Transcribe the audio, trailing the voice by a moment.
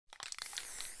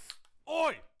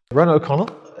Oi! Rhona O'Connell,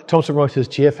 Thomson Reuters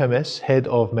GFMS, Head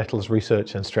of Metals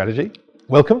Research and Strategy.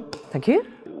 Welcome. Thank you.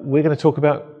 We're going to talk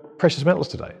about precious metals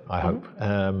today, I hope.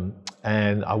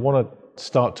 And I want to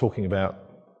start talking about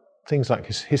things like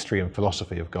history and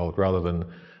philosophy of gold rather than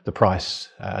the price.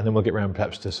 And then we'll get around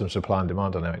perhaps to some supply and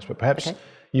demand dynamics. But perhaps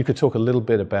you could talk a little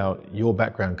bit about your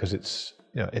background, because it's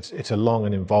a long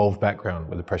and involved background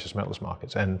with the precious metals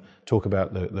markets, and talk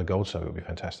about the gold survey would be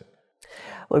fantastic.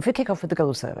 Well, if we kick off with the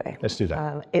gold survey. Let's do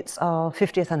that. It's our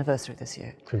 50th anniversary this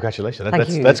year. Congratulations. Thank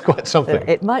you. That's quite something.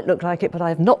 It might look like it, but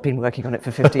I've not been working on it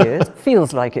for 50 years.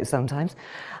 Feels like it sometimes.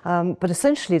 But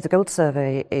essentially, the gold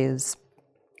survey is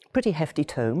a pretty hefty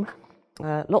tome.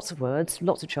 Lots of words,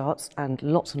 lots of charts, and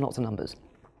lots of numbers.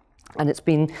 And it's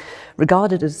been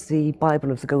regarded as the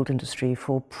Bible of the gold industry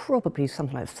for probably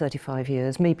something like 35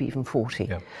 years, maybe even 40.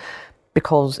 Yeah.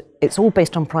 Because it's all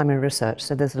based on primary research.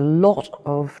 So there's a lot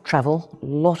of travel, a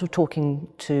lot of talking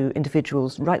to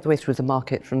individuals right the way through the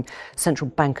market, from central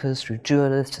bankers through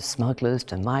jewelers to smugglers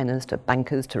to miners to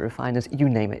bankers to refiners, you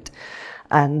name it.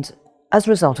 And as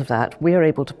a result of that, we are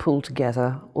able to pull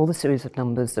together all the series of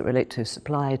numbers that relate to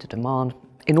supply, to demand,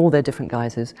 in all their different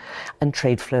guises, and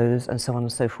trade flows and so on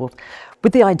and so forth,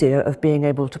 with the idea of being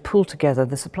able to pull together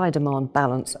the supply-demand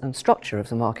balance and structure of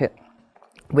the market,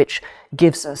 which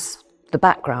gives us the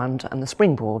background and the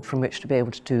springboard from which to be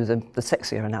able to do the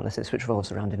sexier analysis, which revolves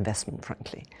around investment,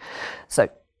 frankly. So,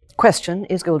 question,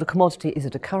 is gold a commodity? Is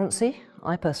it a currency?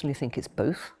 I personally think it's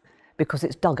both, because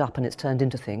it's dug up and it's turned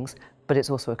into things, but it's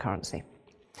also a currency.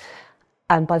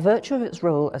 And by virtue of its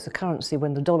role as a currency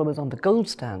when the dollar was on the gold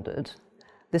standard,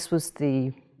 this was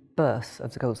the birth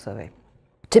of the gold survey.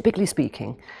 Typically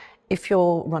speaking, if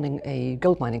you're running a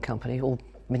gold mining company, or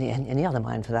any other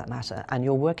mine for that matter, and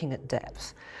you're working at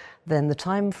depth, then the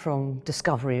time from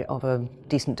discovery of a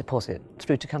decent deposit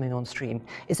through to coming on stream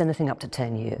is anything up to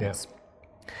 10 years.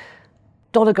 Yeah.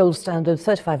 Dollar gold standard,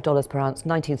 $35 per ounce,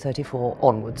 1934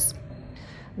 onwards.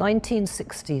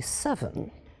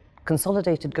 1967,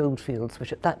 Consolidated Goldfields,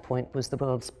 which at that point was the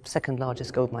world's second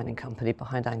largest gold mining company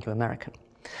behind Anglo American,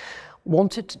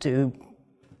 wanted to do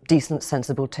decent,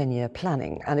 sensible 10-year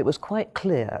planning, and it was quite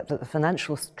clear that the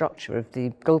financial structure of the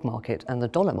gold market, and the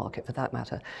dollar market for that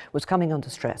matter, was coming under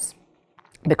stress,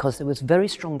 because there was very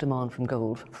strong demand from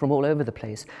gold from all over the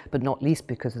place, but not least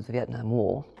because of the Vietnam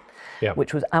War,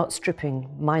 which was outstripping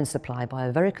mine supply by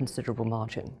a very considerable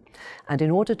margin. And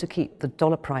in order to keep the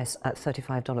dollar price at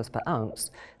 $35 per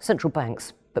ounce, central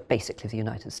banks, but basically the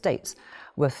United States,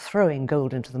 were throwing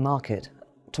gold into the market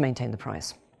to maintain the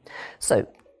price. So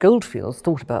Goldfields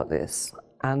thought about this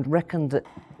and reckoned that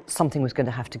something was going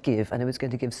to have to give, and it was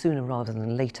going to give sooner rather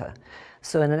than later.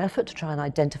 So in an effort to try and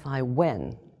identify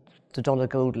when the dollar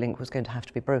gold link was going to have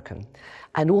to be broken,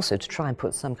 and also to try and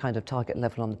put some kind of target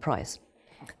level on the price,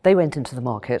 they went into the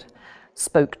market,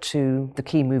 spoke to the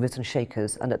key movers and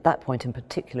shakers, and at that point in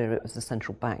particular it was the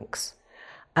central banks,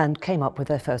 and came up with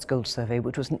their first gold survey,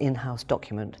 which was an in-house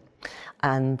document.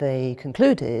 And they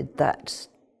concluded that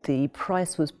the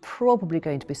price was probably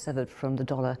going to be severed from the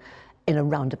dollar in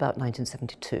around about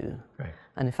 1972. Right.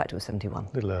 And in fact it was 71.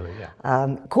 A little early,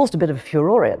 yeah. Caused a bit of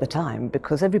furore at the time,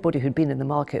 because everybody who'd been in the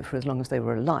market for as long as they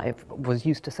were alive was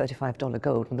used to $35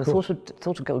 gold, and the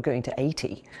thought of gold going to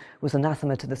 80 was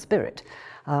anathema to the spirit.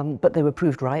 But they were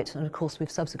proved right, and of course we've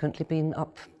subsequently been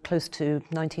up close to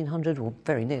 1900, or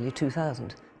very nearly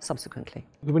 2000 subsequently.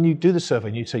 When you do the survey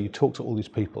and you say you talk to all these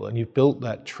people, and you've built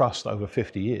that trust over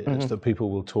 50 years, that people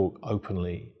will talk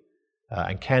openly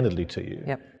and candidly to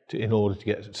you in order to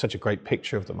get such a great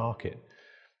picture of the market.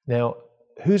 Now,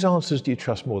 whose answers do you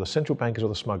trust more, the central bankers or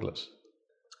the smugglers?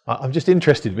 I'm just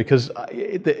interested because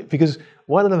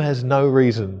one of them has no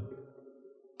reason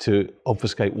to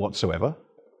obfuscate whatsoever,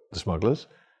 the smugglers,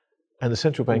 and the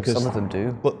central bankers... Some of them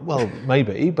do. Well,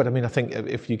 maybe, but I mean, I think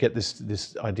if you get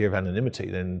this idea of anonymity,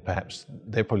 then perhaps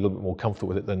they're probably a little bit more comfortable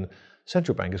with it than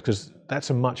central bankers, because that's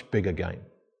a much bigger game.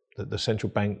 The central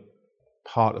bank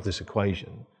part of this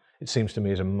equation, it seems to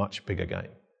me, is a much bigger game,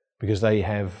 because they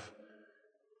have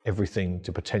everything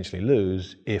to potentially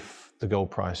lose if the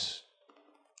gold price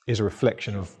is a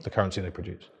reflection of the currency they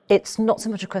produce. It's not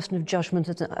so much a question of judgment,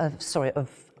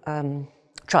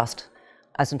 trust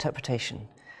as interpretation.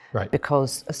 Right.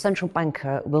 Because a central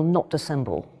banker will not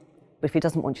dissemble. If he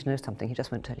doesn't want you to know something, he just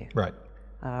won't tell you. Right.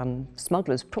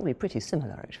 Smugglers probably pretty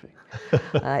similar, actually.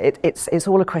 It's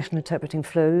all a question of interpreting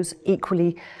flows.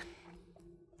 Equally,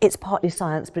 it's partly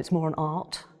science, but it's more an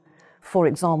art. For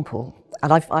example,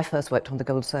 and I first worked on the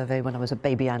gold survey when I was a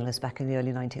baby analyst back in the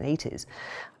early 1980s.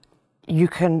 You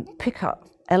can pick up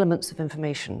elements of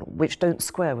information which don't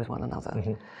square with one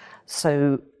another.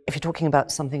 So if you're talking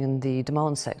about something in the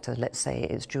demand sector, let's say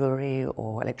it's jewellery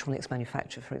or electronics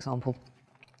manufacture, for example,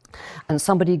 and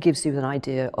somebody gives you an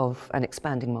idea of an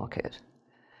expanding market,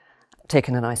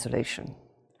 taken in isolation,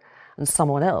 and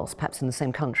someone else, perhaps in the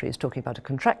same country, is talking about a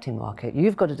contracting market,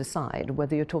 you've got to decide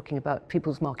whether you're talking about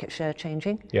people's market share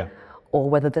changing, or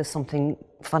whether there's something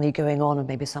funny going on and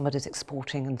maybe somebody's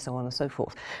exporting and so on and so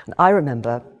forth. And I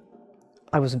remember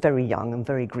I was very young and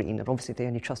very green, and obviously they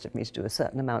only trusted me to do a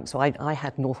certain amount, so I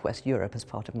had Northwest Europe as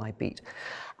part of my beat.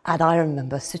 And I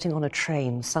remember sitting on a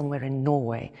train somewhere in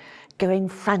Norway, going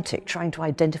frantic, trying to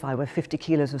identify where 50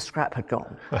 kilos of scrap had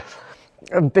gone.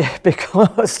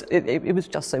 Because it was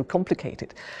just so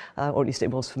complicated, or at least it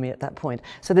was for me at that point.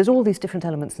 So there's all these different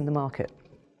elements in the market.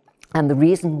 And the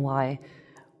reason why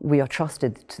we are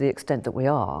trusted to the extent that we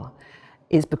are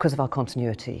is because of our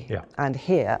continuity. And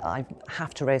here I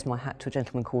have to raise my hat to a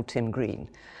gentleman called Tim Green.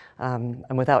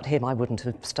 And without him, I wouldn't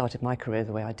have started my career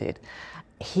the way I did.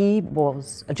 He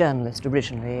was a journalist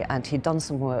originally, and he'd done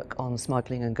some work on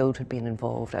smuggling, and gold had been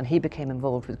involved, and he became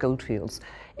involved with goldfields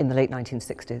in the late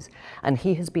 1960s. And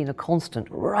he has been a constant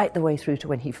right the way through to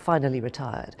when he finally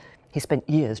retired. He spent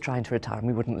years trying to retire, and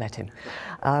we wouldn't let him.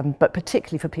 But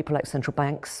particularly for people like central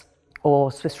banks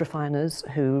or Swiss refiners,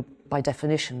 who, by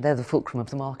definition, they're the fulcrum of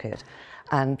the market.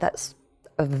 And that's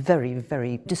a very,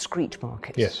 very discrete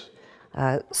market.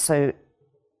 So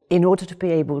in order to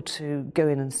be able to go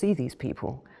in and see these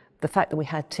people, the fact that we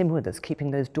had Tim with us, keeping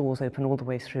those doors open all the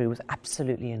way through, was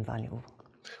absolutely invaluable.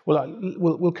 Well,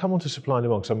 we'll come on to supply and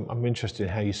demand, because I'm interested in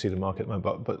how you see the market at the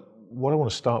moment. But what I want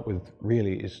to start with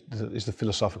really is the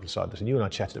philosophical side of this. And you and I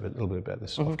chatted a little bit about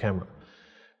this off camera,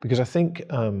 because I think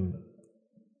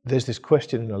there's this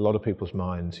question in a lot of people's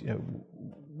minds,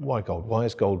 why gold? Why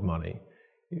is gold money?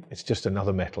 It's just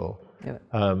another metal.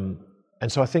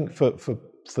 And so I think for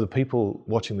the people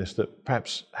watching this that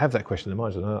perhaps have that question in their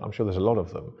minds, and I'm sure there's a lot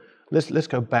of them, let's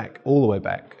go back, all the way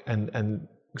back, and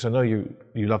because I know you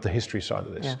love the history side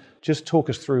of this. Just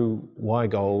talk us through why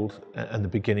gold and the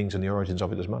beginnings and the origins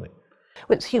of it as money.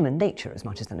 Well, it's human nature as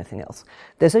much as anything else.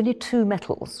 There's only two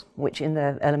metals which in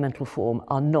their elemental form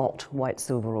are not white,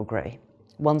 silver or grey.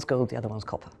 One's gold, the other one's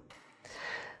copper.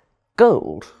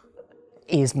 Gold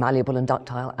is malleable and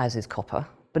ductile, as is copper,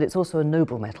 but it's also a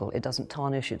noble metal. It doesn't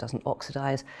tarnish, it doesn't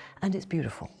oxidize, and it's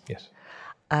beautiful.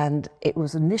 And it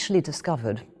was initially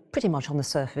discovered pretty much on the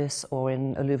surface or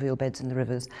in alluvial beds in the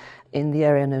rivers in the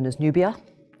area known as Nubia,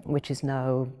 which is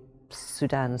now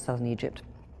Sudan and southern Egypt.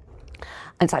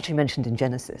 And it's actually mentioned in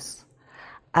Genesis.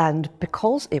 And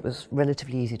because it was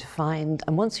relatively easy to find,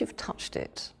 and once you've touched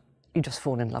it, you just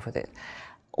fall in love with it.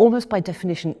 Almost by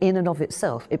definition, in and of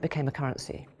itself, it became a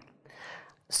currency.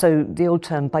 So the old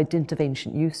term, by dint of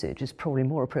ancient usage, is probably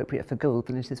more appropriate for gold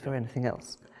than it is for anything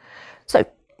else. So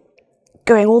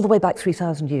going all the way back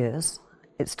 3,000 years,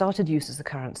 it started use as a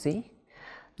currency.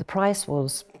 The price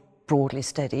was broadly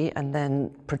steady, and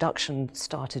then production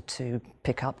started to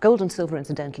pick up. Gold and silver,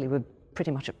 incidentally, were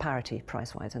pretty much at parity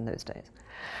price-wise in those days.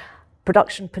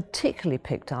 Production particularly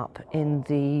picked up in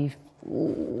the,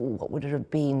 what would it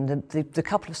have been, the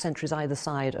couple of centuries either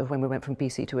side of when we went from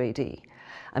BC to AD,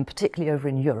 and particularly over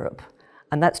in Europe.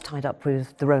 And that's tied up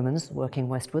with the Romans working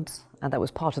westwards, and that was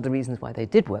part of the reasons why they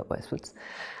did work westwards.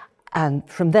 And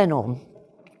from then on,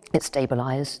 it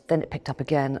stabilized, then it picked up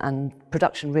again, and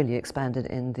production really expanded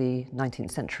in the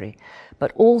 19th century.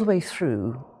 But all the way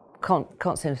through,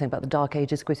 can't say anything about the Dark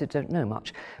Ages because I don't know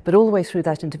much, but all the way through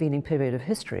that intervening period of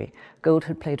history, gold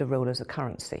had played a role as a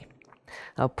currency.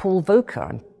 Now, Paul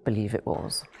Volcker, I believe it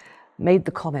was, made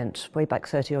the comment way back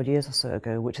 30 odd years or so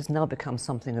ago, which has now become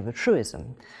something of a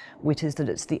truism, which is that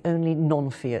it's the only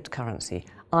non-fiat currency,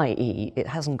 i.e. it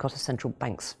hasn't got a central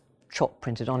bank's chop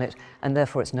printed on it, and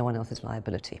therefore it's no one else's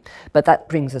liability. But that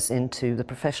brings us into the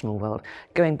professional world.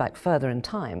 Going back further in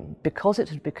time, because it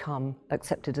had become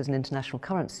accepted as an international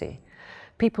currency,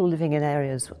 people living in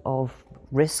areas of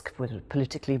risk,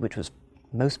 politically, which was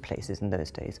most places in those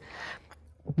days,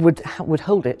 would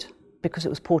hold it because it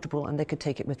was portable and they could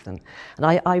take it with them.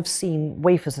 And I've seen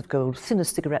wafers of gold, thin as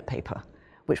cigarette paper,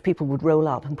 which people would roll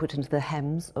up and put into the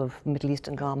hems of Middle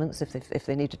Eastern garments if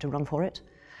they needed to run for it.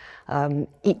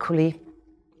 Equally,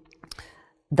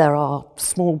 there are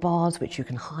small bars which you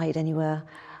can hide anywhere,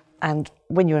 and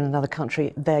when you're in another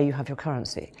country, there you have your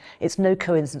currency. It's no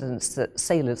coincidence that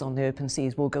sailors on the open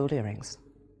seas wore gold earrings,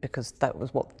 because that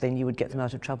was what they knew would get them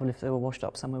out of trouble if they were washed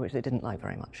up somewhere which they didn't like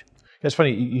very much. It's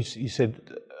funny, you said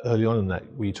early on in that,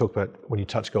 where you talk about when you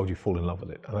touch gold, you fall in love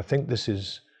with it. And I think this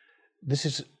is,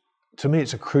 to me,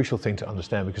 it's a crucial thing to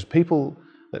understand, because people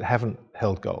that haven't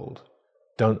held gold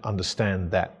don't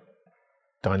understand that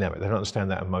dynamic. They don't understand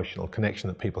that emotional connection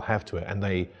that people have to it, and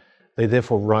they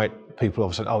therefore write people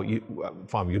off and say, "Oh,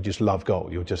 you just love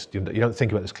gold. You don't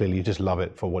think about this clearly. You just love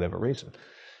it for whatever reason."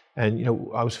 And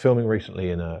I was filming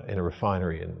recently in a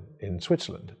refinery in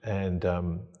Switzerland, and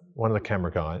one of the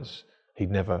camera guys,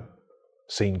 he'd never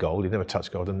seen gold, he'd never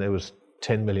touched gold, and there was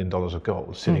 $10 million of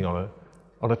gold sitting on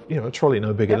a trolley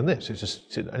no bigger than this. It's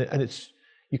just, and it's,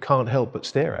 you can't help but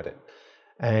stare at it.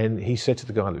 And he said to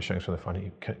the guy that was showing us from the front,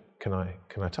 "Can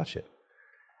I touch it?"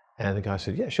 And the guy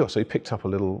said, "Yeah, sure." So he picked up a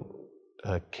little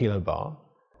kilo bar,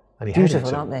 and he handed it to him.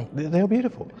 Beautiful, aren't they? They are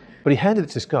beautiful. But he handed it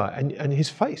to this guy, and his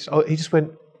face, he just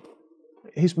went,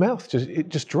 his mouth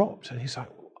just dropped, and he's like,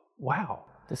 "Wow."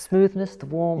 The smoothness, the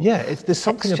warmth. Yeah, there's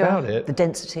something texture, about it. The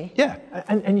density. Yeah,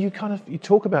 and you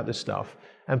talk about this stuff,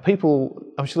 and people,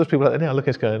 I'm sure there's people out there now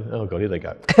looking at us going, "Oh God, here they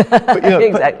go." But,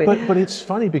 Exactly. But it's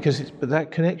funny because but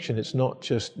that connection, it's not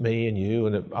just me and you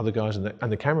and the other guys and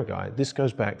the camera guy. This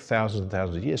goes back thousands and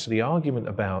thousands of years. So the argument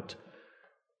about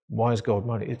why is gold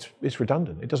money, it's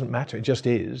redundant. It doesn't matter. It just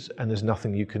is, and there's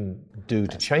nothing you can do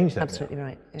to change that. Absolutely now.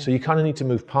 right. Yeah. So you kind of need to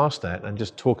move past that and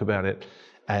just talk about it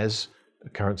as a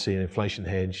currency, an inflation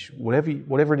hedge,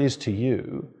 whatever it is to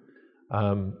you.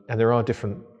 And there are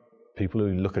different people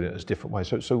who look at it as different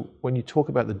ways. So when you talk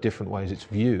about the different ways it's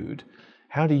viewed,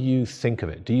 how do you think of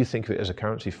it? Do you think of it as a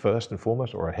currency first and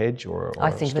foremost, or a hedge, or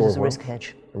I think of it as a risk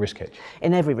hedge. A risk hedge.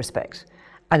 In every respect.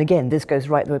 And again, this goes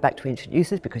right the way back to ancient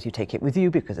uses, because you take it with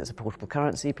you, because it's a portable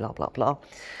currency, blah, blah, blah.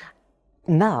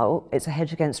 Now, it's a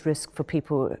hedge against risk for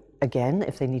people, again,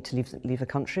 if they need to leave a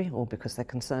country, or because they're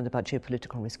concerned about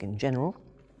geopolitical risk in general.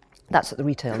 That's at the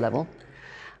retail level.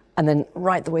 And then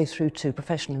right the way through to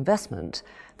professional investment,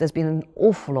 there's been an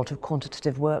awful lot of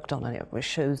quantitative work done on it, which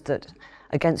shows that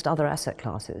against other asset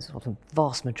classes, or the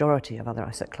vast majority of other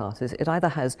asset classes, it either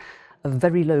has a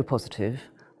very low positive,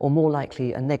 or more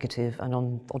likely a negative, and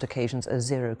on odd occasions a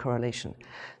zero correlation.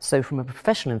 So from a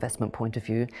professional investment point of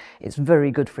view, it's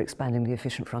very good for expanding the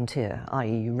efficient frontier,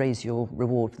 i.e. you raise your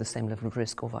reward for the same level of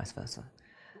risk, or vice versa.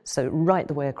 So right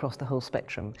the way across the whole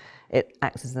spectrum, it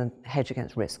acts as a hedge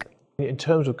against risk. In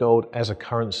terms of gold as a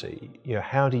currency,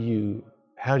 how do you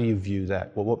view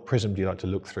that? Well, what prism do you like to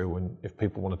look through if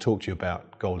people want to talk to you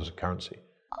about gold as a currency?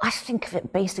 I think of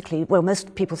it basically, well,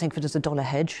 most people think of it as a dollar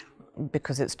hedge,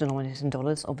 because it's denominated in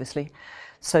dollars, obviously.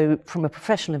 So from a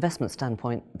professional investment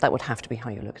standpoint, that would have to be how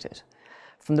you look at it.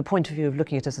 From the point of view of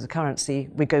looking at it as a currency,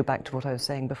 we go back to what I was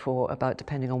saying before about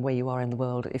depending on where you are in the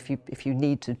world. If you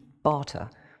need to barter,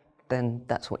 then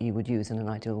that's what you would use in an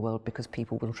ideal world, because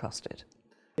people will trust it.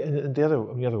 And the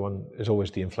other one is always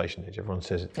the inflation hedge. Everyone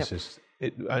says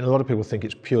and a lot of people think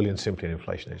it's purely and simply an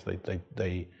inflation hedge.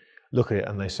 They look at it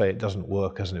and they say it doesn't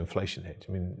work as an inflation hedge.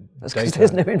 I mean, that's because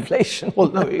there's no inflation. Well,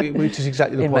 no, which is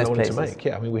exactly the point I wanted to places. make.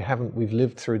 Yeah, I mean, we've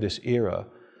lived through this era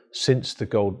since the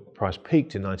gold price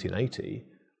peaked in 1980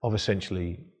 of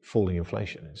essentially falling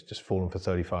inflation. It's just fallen for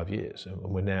 35 years,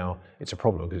 and it's a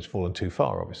problem because it's fallen too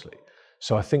far, obviously.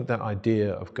 So I think that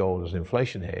idea of gold as an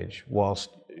inflation hedge,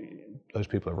 whilst those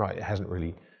people are right, it hasn't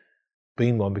really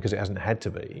been one because it hasn't had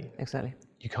to be. Exactly.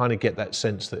 You kind of get that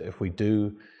sense that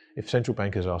if central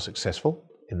bankers are successful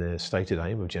in their stated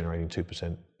aim of generating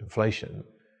 2% inflation,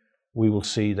 we will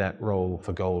see that role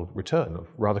for gold return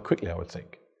rather quickly, I would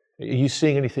think. Are you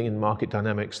seeing anything in market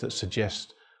dynamics that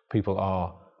suggests people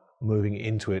are moving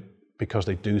into it because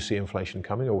they do see inflation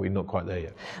coming, or are we not quite there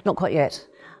yet? Not quite yet.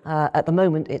 At the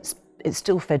moment, it's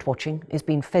still Fed watching. It's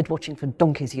been Fed watching for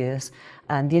donkey's years,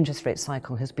 and the interest rate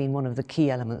cycle has been one of the key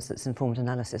elements that's informed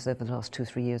analysis over the last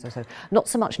 2-3 years or so. Not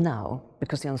so much now,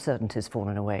 because the uncertainty has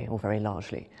fallen away, or very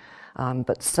largely.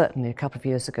 But certainly a couple of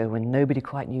years ago, when nobody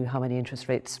quite knew how many interest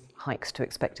hikes to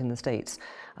expect in the States,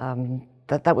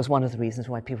 that was one of the reasons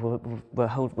why people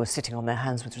were sitting on their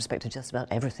hands with respect to just about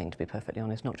everything, to be perfectly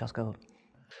honest, not just gold.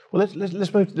 Well,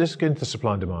 let's get into the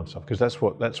supply and demand stuff, because that's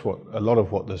what a lot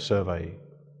of what the survey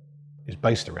is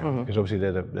based around, because obviously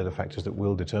they're the factors that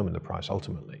will determine the price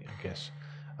ultimately, I guess.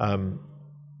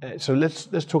 So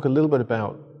let's talk a little bit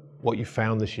about what you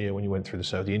found this year when you went through the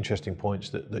survey, the interesting points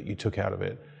that you took out of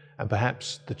it, and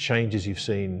perhaps the changes you've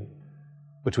seen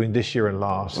between this year and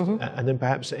last, and then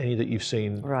perhaps any that you've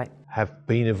seen have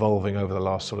been evolving over the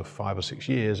last sort of 5 or 6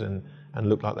 years and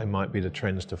look like they might be the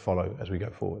trends to follow as we go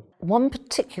forward. One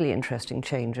particularly interesting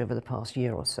change over the past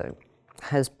year or so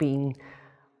has been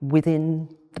within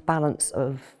the balance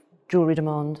of jewellery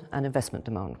demand and investment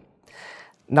demand.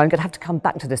 Now I'm going to have to come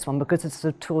back to this one because it's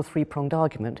a 2 or 3-pronged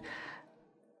argument.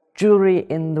 Jewellery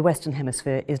in the Western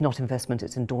Hemisphere is not investment,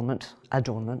 it's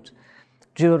adornment.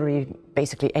 Jewellery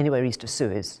basically anywhere east of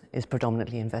Suez is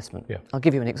predominantly investment. Yeah. I'll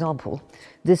give you an example.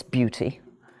 This beauty,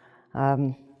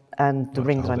 and the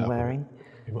ring that I'm wearing.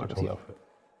 You might have to hold it up.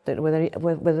 Don't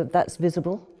know whether that's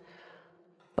visible,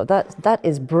 but that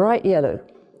is bright yellow,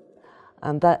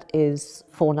 and that is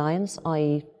 4 nines,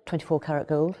 i.e. 24 karat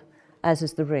gold, as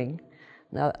is the ring.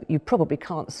 Now, you probably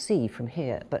can't see from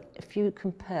here, but if you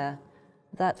compare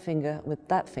that finger with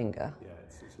that finger,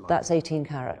 that's 18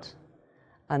 karat.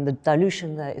 And the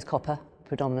dilution there is copper,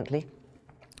 predominantly.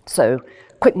 So,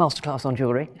 quick masterclass on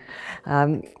jewellery.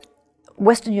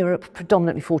 Western Europe,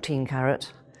 predominantly 14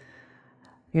 karat.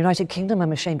 United Kingdom,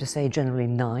 I'm ashamed to say, generally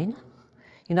 9.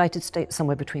 United States,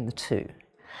 somewhere between the two.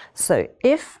 So,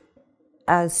 if,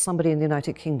 as somebody in the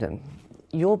United Kingdom,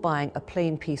 you're buying a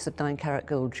plain piece of 9 karat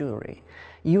gold jewellery,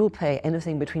 you will pay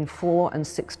anything between 4 and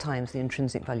 6 times the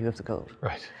intrinsic value of the gold.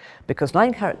 Right. Because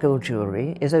 9 karat gold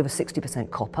jewellery is over 60%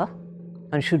 copper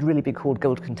and should really be called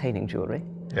gold containing jewellery.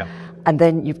 Yeah. And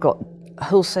then you've got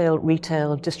wholesale,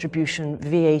 retail, distribution,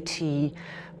 VAT,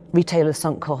 retailer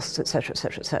sunk costs, etc.,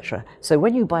 etc., etc. So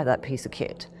when you buy that piece of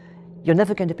kit, you're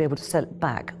never going to be able to sell it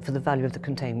back for the value of the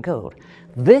contained gold.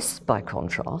 This, by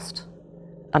contrast,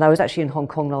 and I was actually in Hong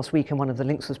Kong last week and one of the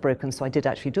links was broken, so I did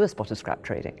actually do a spot of scrap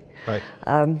trading. Right.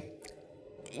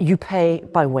 You pay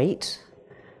by weight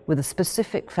with a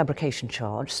specific fabrication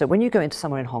charge. So when you go into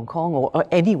somewhere in Hong Kong or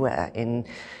anywhere in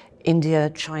India,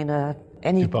 China,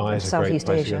 any Dubai is Southeast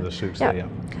a great place Asia, in the souks there, yeah.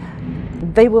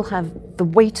 They will have the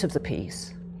weight of the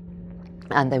piece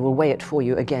and they will weigh it for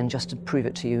you again just to prove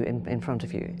it to you in front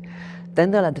of you. Then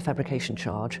they'll add the fabrication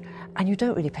charge, and you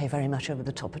don't really pay very much over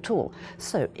the top at all.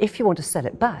 So if you want to sell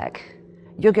it back,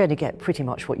 you're going to get pretty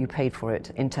much what you paid for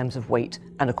it in terms of weight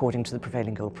and according to the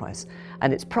prevailing gold price.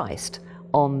 And it's priced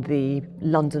on the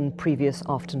London previous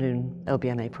afternoon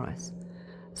LBMA price.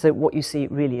 So what you see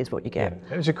really is what you get.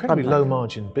 Yeah. It's an incredibly low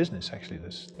margin business, actually,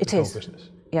 this whole business.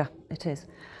 Yeah, it is.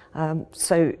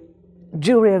 So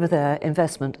jewellery over there,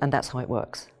 investment, and that's how it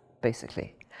works,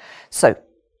 basically. So,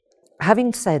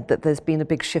 having said that there's been a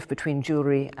big shift between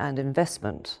jewellery and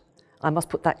investment, I must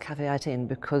put that caveat in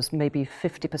because maybe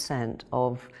 50%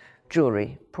 of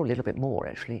jewellery, probably a little bit more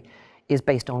actually, is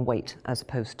based on weight as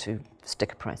opposed to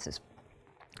sticker prices.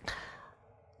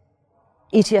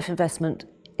 ETF investment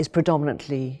is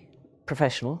predominantly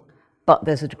professional, but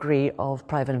there's a degree of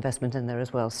private investment in there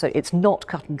as well. So it's not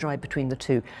cut and dry between the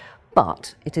two,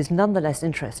 but it is nonetheless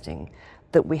interesting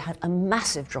that we had a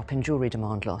massive drop in jewellery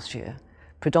demand last year,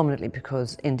 predominantly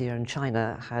because India and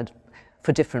China had,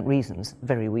 for different reasons,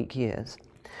 very weak years,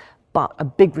 but a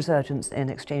big resurgence in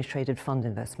exchange-traded fund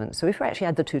investments. So if we actually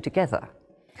add the two together,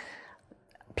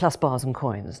 plus bars and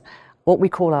coins, what we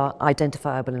call our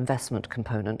identifiable investment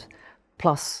component,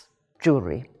 plus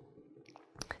jewellery,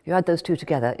 you add those two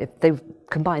together, if they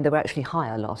combined, they were actually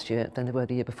higher last year than they were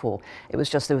the year before. It was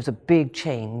just there was a big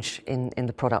change in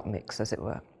the product mix, as it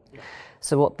were.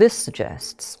 So what this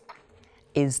suggests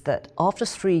is that after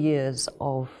 3 years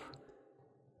of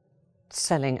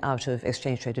selling out of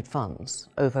exchange-traded funds,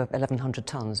 over 1,100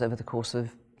 tonnes over the course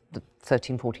of the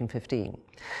 13, 14, 15,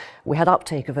 we had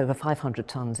uptake of over 500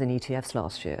 tonnes in ETFs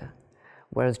last year,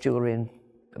 whereas jewellery and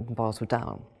bars were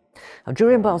down. Now,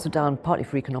 jewellery and bars were down partly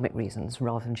for economic reasons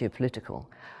rather than geopolitical,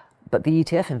 but the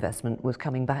ETF investment was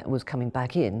coming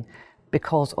back in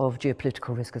because of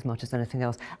geopolitical risk as much as anything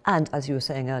else. And as you were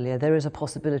saying earlier, there is a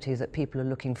possibility that people are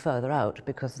looking further out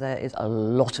because there is a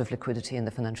lot of liquidity in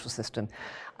the financial system.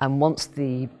 And once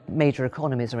the major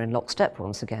economies are in lockstep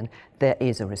once again, there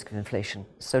is a risk of inflation.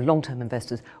 So long-term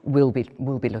investors will be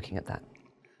looking at that.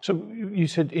 So you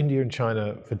said India and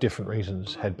China, for different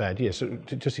reasons, had bad years. So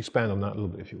just expand on that a little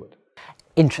bit, if you would.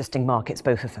 Interesting markets,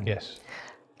 both of them. Yes.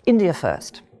 India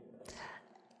first.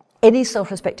 Any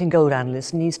self-respecting gold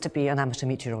analyst needs to be an amateur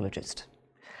meteorologist.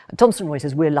 At Thomson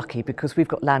Reuters, we're lucky because we've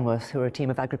got Landworth, who are a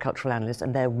team of agricultural analysts,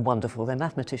 and they're wonderful. They're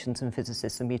mathematicians and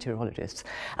physicists and meteorologists.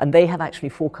 And they have actually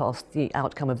forecast the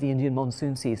outcome of the Indian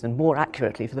monsoon season more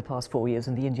accurately for the past 4 years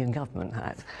than the Indian government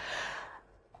has.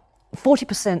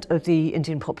 40% of the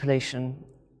Indian population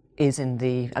is in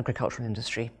the agricultural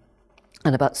industry,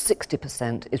 and about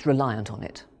 60% is reliant on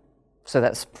it. So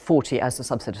that's 40 as a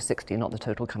subset of 60, not the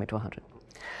total coming to 100.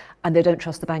 And they don't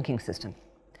trust the banking system.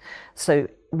 So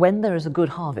when there is a good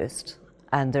harvest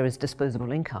and there is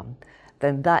disposable income,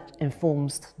 then that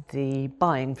informs the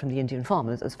buying from the Indian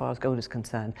farmers as far as gold is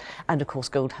concerned. And of course,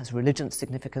 gold has religious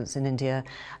significance in India.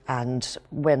 And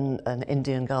when an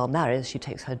Indian girl marries, she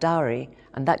takes her dowry,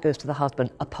 and that goes to the husband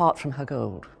apart from her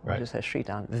gold, right, which is her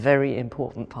shridan. Very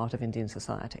important part of Indian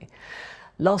society.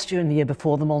 Last year and the year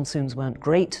before, the monsoons weren't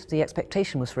great. The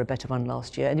expectation was for a better one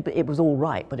last year, and it was all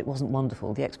right, but it wasn't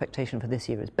wonderful. The expectation for this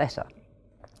year is better.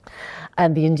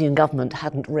 And the Indian government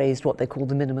hadn't raised what they call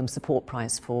the minimum support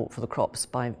price for the crops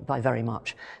by very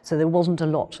much. So there wasn't a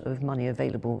lot of money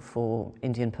available for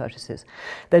Indian purchases.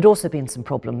 There'd also been some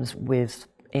problems with,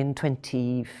 in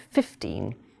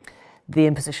 2015, the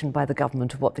imposition by the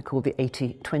government of what they call the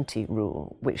 80-20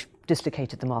 rule, which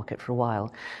dislocated the market for a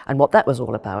while. And what that was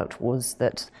all about was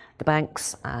that the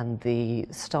banks and the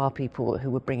star people who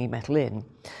were bringing metal in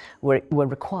were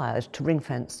required to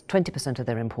ring-fence 20% of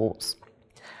their imports,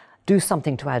 do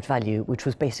something to add value, which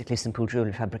was basically simple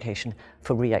jewellery fabrication,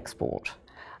 for re-export.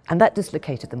 And that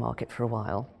dislocated the market for a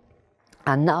while.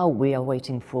 And now we are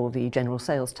waiting for the general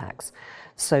sales tax.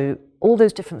 So all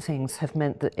those different things have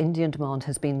meant that Indian demand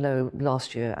has been low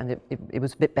last year, and it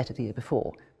was a bit better the year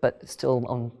before, but it's still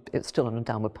on a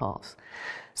downward path.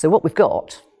 So what we've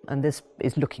got, and this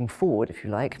is looking forward, if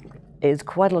you like, is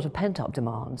quite a lot of pent-up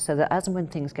demand, so that as and when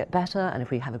things get better, and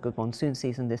if we have a good monsoon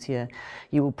season this year,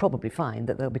 you will probably find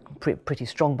that there'll be pretty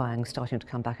strong buying starting to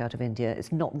come back out of India.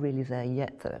 It's not really there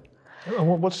yet, though.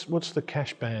 And what's the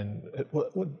cash ban?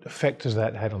 What effect has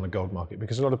that had on the gold market?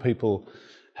 Because a lot of people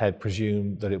had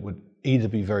presumed that it would either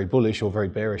be very bullish or very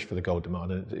bearish for the gold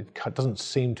demand, and it doesn't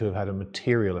seem to have had a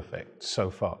material effect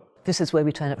so far. This is where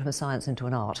we turn it from a science into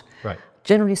an art. Right.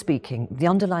 Generally speaking, the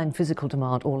underlying physical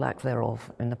demand or lack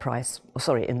thereof in the price,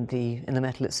 in the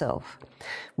metal itself,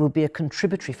 will be a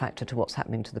contributory factor to what's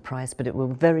happening to the price, but it will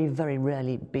very, very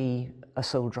rarely be a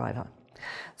sole driver.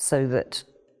 So that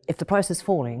if the price is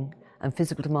falling and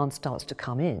physical demand starts to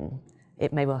come in,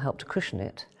 it may well help to cushion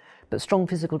it. But strong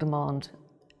physical demand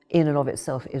in and of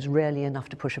itself is rarely enough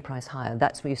to push a price higher.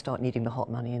 That's where you start needing the hot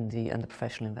money and the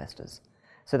professional investors.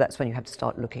 So that's when you have to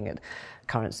start looking at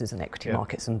currencies and equity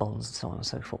markets and bonds and so on and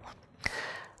so forth.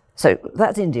 So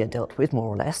that's India dealt with, more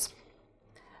or less.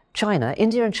 China,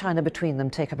 India and China between them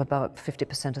take up about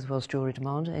 50% of the world's jewellery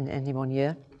demand in any one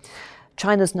year.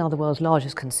 China's now the world's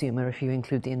largest consumer if you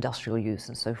include the industrial use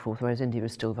and so forth, whereas India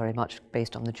is still very much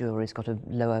based on the jewellery. It's got a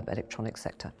lower electronic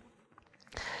sector.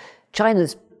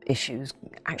 China's issues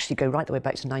actually go right the way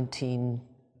back to no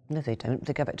they don't,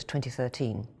 they go back to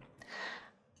 2013.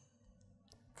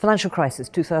 Financial crisis,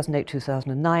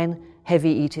 2008-2009,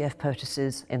 heavy ETF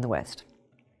purchases in the West.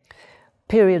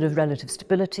 Period of relative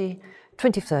stability,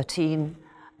 2013,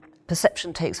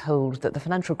 perception takes hold that the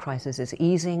financial crisis is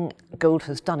easing, gold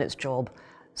has done its job,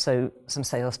 so some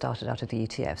sales started out of the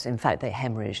ETFs. In fact, they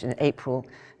hemorrhaged in April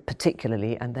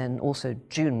particularly, and then also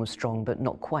June was strong, but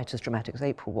not quite as dramatic as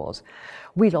April was.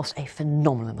 We lost a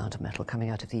phenomenal amount of metal coming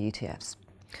out of the ETFs.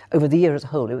 Over the year as a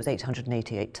whole, it was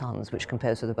 888 tonnes, which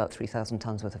compares with about 3,000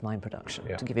 tonnes worth of mine production,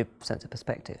 to give you a sense of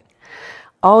perspective.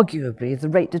 Arguably, the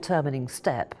rate-determining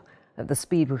step at the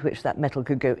speed with which that metal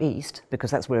could go east,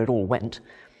 because that's where it all went,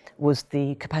 was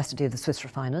the capacity of the Swiss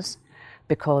refiners,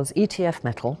 because ETF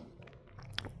metal,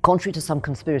 contrary to some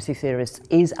conspiracy theorists,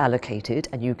 is allocated,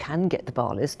 and you can get the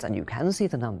bar lists, and you can see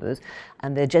the numbers,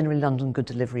 and they're generally London good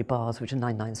delivery bars, which are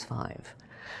 995.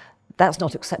 That's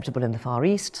not acceptable in the Far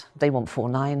East. They want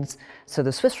 49s. So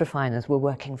the Swiss refiners were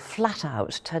working flat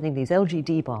out, turning these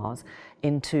LGD bars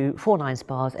into 49s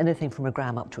bars, anything from a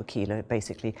gram up to a kilo,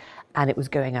 basically. And it was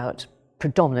going out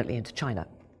predominantly into China.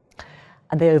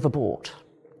 And they overbought.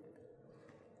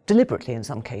 Deliberately in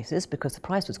some cases, because the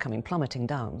price was coming plummeting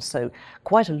down. So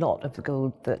quite a lot of the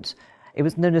gold that, it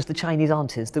was known as the Chinese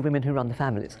aunties, the women who run the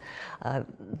families,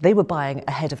 they were buying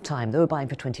ahead of time. They were buying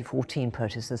for 2014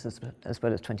 purchases as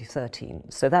well as 2013.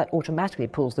 So that automatically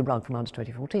pulls the rug from under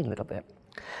 2014 a little bit.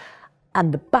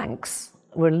 And the banks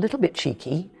were a little bit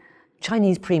cheeky.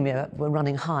 Chinese premium were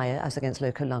running higher as against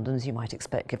local London, as you might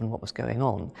expect, given what was going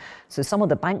on. So some of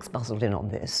the banks bustled in on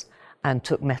this and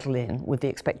took metal in with the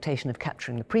expectation of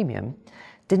capturing the premium.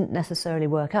 Didn't necessarily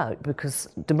work out because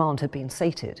demand had been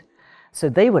sated. So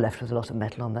they were left with a lot of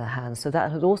metal on their hands. So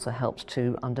that has also helped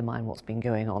to undermine what's been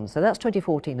going on. So that's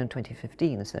 2014 and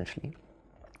 2015, essentially.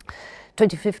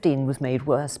 2015 was made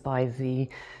worse by the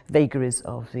vagaries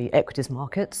of the equities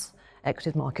markets.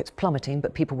 Equities markets plummeting,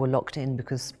 but people were locked in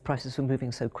because prices were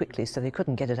moving so quickly, so they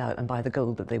couldn't get it out and buy the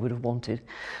gold that they would have wanted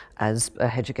as a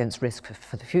hedge against risk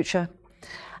for the future.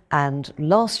 And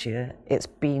last year, it's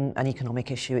been an economic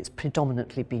issue. It's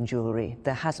predominantly been jewellery.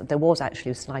 There was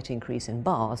actually a slight increase in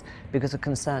bars because of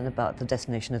concern about the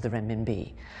destination of the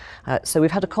renminbi. So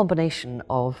we've had a combination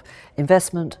of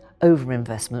investment,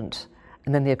 over-investment,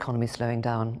 and then the economy slowing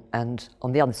down, and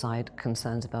on the other side,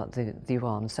 concerns about the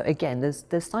yuan. So again,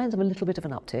 there's signs of a little bit of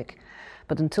an uptick,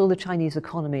 but until the Chinese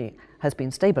economy has been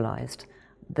stabilised,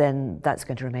 then that's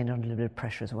going to remain under a little bit of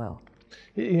pressure as well.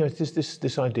 You know,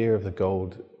 this idea of the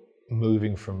gold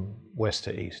moving from west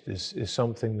to east is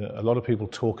something that a lot of people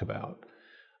talk about,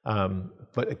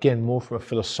 But again, more from a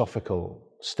philosophical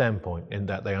standpoint, in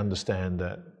that they understand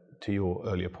that, to your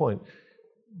earlier point,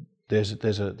 there's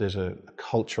a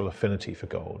cultural affinity for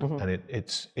gold, and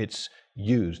it's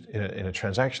used in a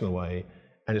transactional way,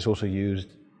 and it's also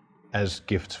used as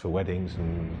gifts for weddings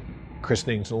and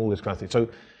christenings and all this kind of thing. So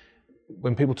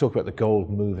when people talk about the gold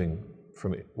moving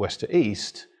from west to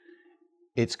east,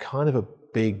 it's kind of a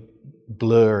big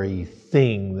blurry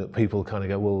thing that people kind of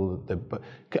go, well,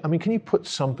 I mean, can you put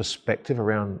some perspective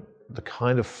around the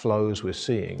kind of flows we're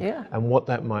seeing and what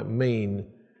that might mean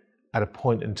at a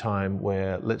point in time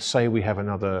where, let's say we have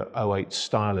another 08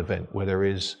 style event where there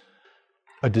is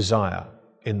a desire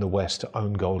in the West to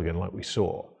own gold again, like we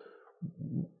saw.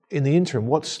 In the interim,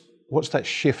 what's that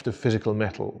shift of physical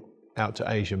metal out to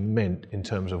Asia meant in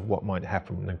terms of what might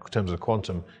happen in terms of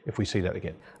quantum if we see that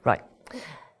again? Right.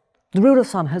 The rule of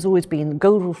thumb has always been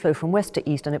gold will flow from west to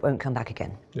east and it won't come back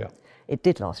again. Yeah. It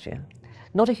did last year.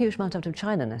 Not a huge amount out of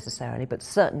China necessarily, but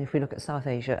certainly if we look at South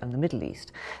Asia and the Middle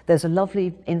East, there's a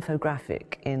lovely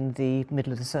infographic in the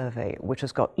middle of the survey which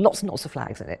has got lots and lots of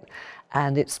flags in it,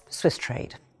 and it's Swiss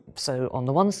trade. So on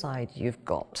the one side you've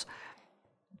got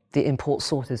the import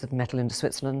sources of metal into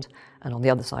Switzerland, and on the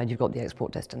other side you've got the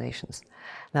export destinations.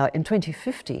 Now in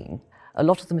 2015, a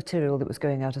lot of the material that was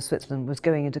going out of Switzerland was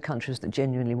going into countries that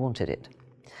genuinely wanted it.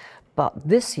 But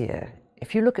this year,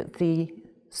 if you look at the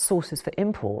sources for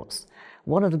imports,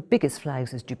 one of the biggest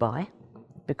flags is Dubai,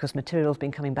 because material's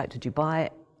been coming back to Dubai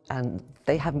and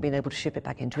they haven't been able to ship it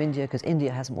back into India because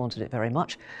India hasn't wanted it very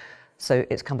much, so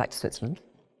it's come back to Switzerland.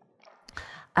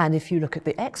 And if you look at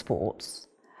the exports,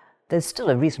 there's still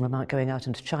a reasonable amount going out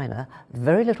into China,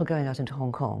 very little going out into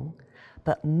Hong Kong,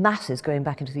 but masses going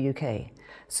back into the UK.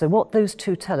 So what those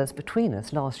two tell us between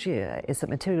us last year is that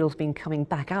material's been coming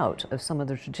back out of some of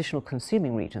the traditional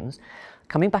consuming regions,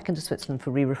 coming back into Switzerland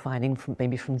for re-refining,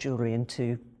 maybe from jewellery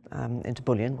into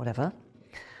bullion, whatever.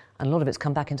 And a lot of it's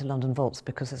come back into London vaults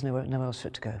because there's nowhere else for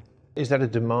it to go. Is that a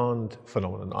demand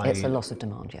phenomenon? It's a loss of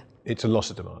demand, yeah. It's a loss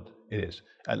of demand, it is.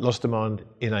 A loss of demand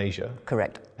in Asia.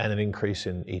 Correct. And an increase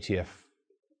in ETF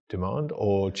demand,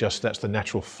 or just that's the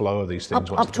natural flow of these things?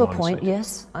 Up to a point,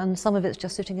 yes. And some of it's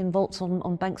just sitting in vaults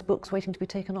on banks' books waiting to be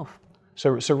taken off.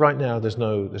 So right now there's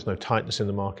no tightness in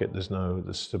the market,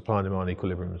 the supply and demand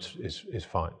equilibrium is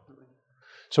fine.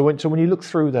 So when you look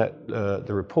through that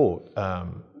the report,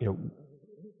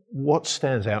 what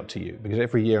stands out to you? Because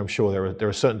every year I'm sure there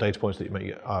are certain data points that you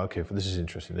make, okay, this is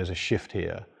interesting, there's a shift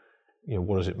here.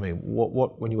 What does it mean?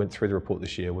 What when you went through the report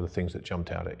this year were the things that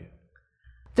jumped out at you?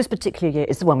 This particular year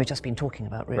is the one we've just been talking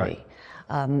about, really.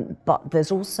 Right. But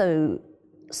there's also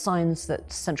signs that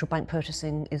central bank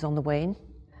purchasing is on the wane,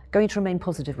 going to remain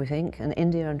positive, we think. And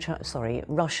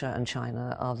Russia and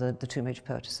China are the two major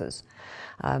purchasers.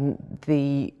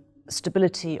 The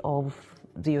stability of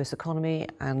the US economy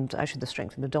and actually the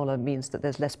strength of the dollar means that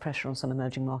there's less pressure on some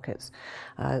emerging markets.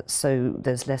 So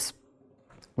there's less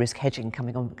risk hedging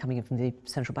coming in from the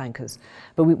central bankers.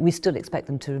 But we still expect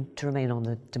them to remain on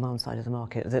the demand side of the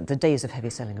market. The days of heavy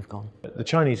selling have gone. The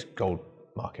Chinese gold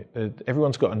market,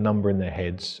 everyone's got a number in their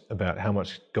heads about how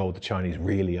much gold the Chinese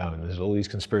really own. There's all these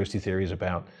conspiracy theories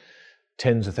about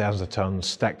tens of thousands of tons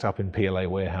stacked up in PLA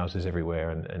warehouses everywhere,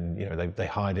 and they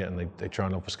hide it and they try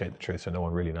and obfuscate the truth so no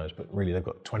one really knows, but really they've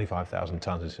got 25,000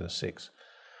 tons instead of 6.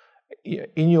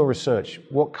 In your research,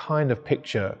 what kind of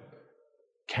picture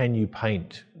can you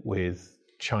paint with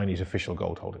Chinese official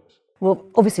gold holdings? Well,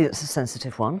 obviously it's a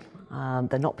sensitive one.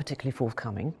 They're not particularly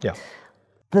forthcoming. Yeah.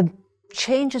 The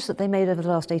changes that they made over the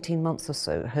last 18 months or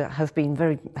so have been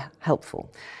very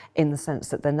helpful in the sense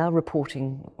that they're now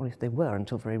reporting, or if they were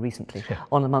until very recently,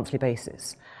 on a monthly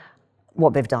basis,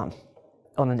 what they've done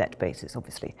on a net basis,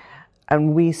 obviously.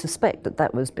 And we suspect that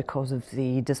that was because of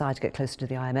the desire to get closer to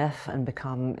the IMF and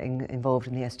become involved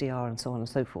in the SDR and so on and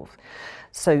so forth.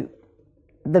 So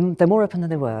they're more open than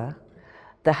they were.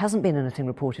 There hasn't been anything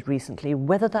reported recently.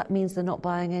 Whether that means they're not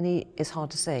buying any is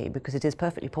hard to say, because it is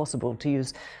perfectly possible to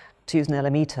use an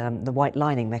LME term, the white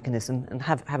lining mechanism, and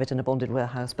have it in a bonded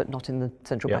warehouse, but not in the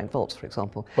central bank vaults, for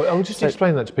example. Well, I would just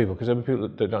explain that to people, because there are people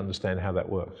that don't understand how that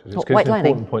works. It's an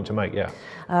important point to make,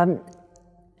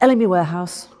 LME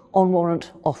warehouse, on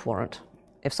warrant, off warrant.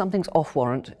 If something's off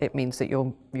warrant, it means that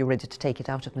you're ready to take it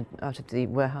out of the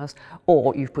warehouse,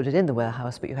 or you've put it in the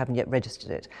warehouse but you haven't yet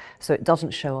registered it. So it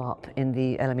doesn't show up in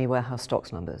the LME warehouse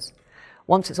stocks numbers.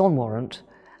 Once it's on warrant,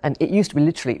 and it used to be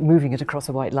literally moving it across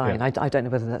a white line. I don't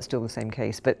know whether that's still the same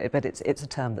case, but it's a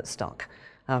term that's stuck.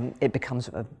 It becomes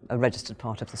a registered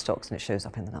part of the stocks and it shows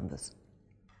up in the numbers.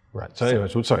 Right. So anyway,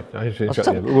 sorry,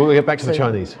 we'll get back to the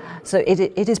Chinese. So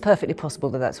it is perfectly possible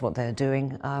that that's what they're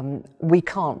doing. We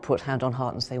can't put hand on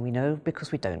heart and say we know,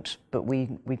 because we don't. But we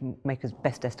make as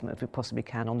best estimate as we possibly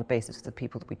can on the basis of the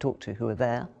people that we talk to who are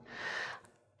there.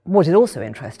 What is also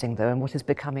interesting, though, and what is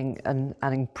becoming an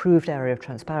improved area of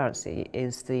transparency,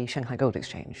 is the Shanghai Gold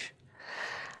Exchange.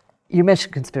 You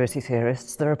mentioned conspiracy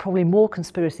theorists. There are probably more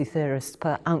conspiracy theorists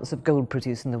per ounce of gold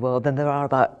produced in the world than there are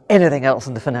about anything else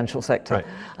in the financial sector.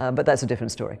 Right. But that's a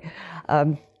different story.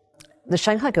 The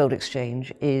Shanghai Gold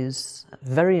Exchange is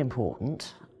very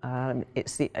important.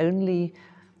 It's the only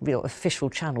real official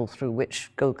channel through which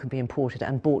gold can be imported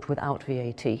and bought without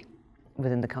VAT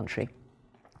within the country.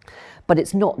 But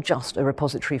it's not just a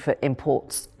repository for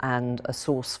imports and a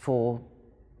source for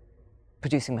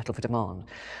producing metal for demand.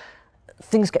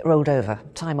 Things get rolled over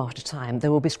time after time.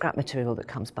 There will be scrap material that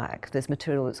comes back. There's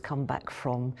material that's come back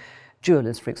from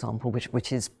jewellers, for example,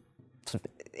 which is sort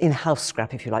of in-house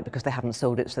scrap, if you like, because they haven't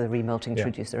sold it, so they're remelting to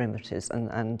reduce their inventories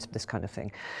and this kind of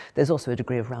thing. There's also a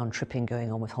degree of round-tripping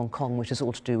going on with Hong Kong, which is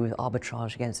all to do with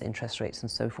arbitrage against interest rates and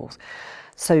so forth.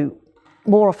 So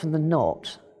more often than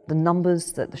not, the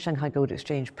numbers that the Shanghai Gold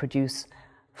Exchange produce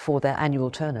for their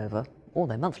annual turnover, or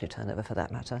their monthly turnover for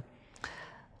that matter,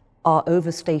 are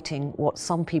overstating what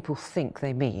some people think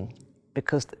they mean,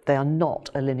 because they are not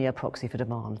a linear proxy for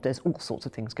demand. There's all sorts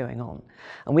of things going on.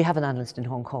 And we have an analyst in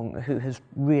Hong Kong who has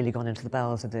really gone into the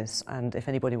bowels of this, and if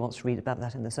anybody wants to read about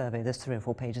that in the survey, there's 3 or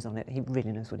 4 pages on it. He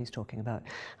really knows what he's talking about.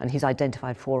 And he's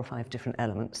identified 4 or 5 different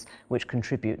elements which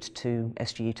contribute to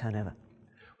SGE turnover.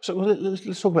 So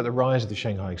let's talk about the rise of the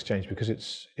Shanghai Exchange, because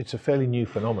it's a fairly new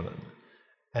phenomenon,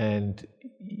 and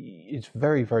it's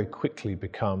very, very quickly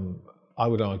become, I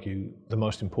would argue, the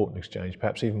most important exchange,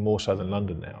 perhaps even more so than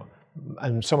London now.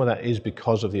 And some of that is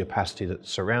because of the opacity that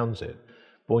surrounds it.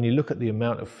 But when you look at the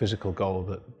amount of physical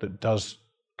gold that does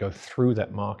go through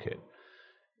that market,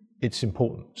 it's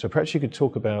important. So perhaps you could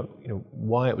talk about,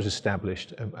 why it was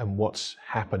established and what's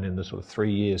happened in the sort of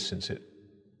 3 years since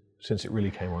it really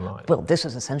came online. Well, this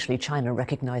is essentially China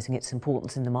recognising its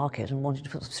importance in the market and wanting to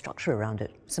put some structure around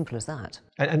it. Simple as that.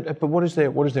 But what is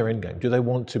their end game? Do they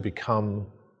want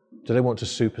to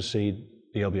supersede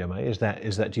the LBMA? Is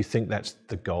that? Do you think that's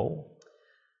the goal?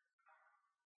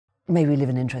 Maybe we live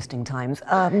in interesting times.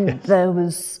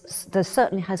 There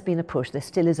certainly has been a push. There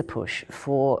still is a push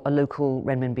for a local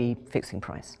renminbi fixing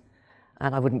price,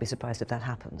 and I wouldn't be surprised if that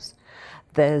happens.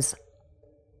 There's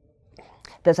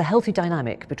a healthy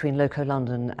dynamic between Loco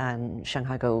London and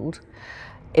Shanghai Gold.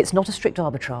 It's not a strict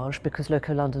arbitrage, because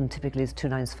Loco London typically is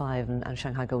 295 and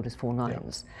Shanghai Gold is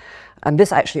 49s. And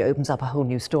this actually opens up a whole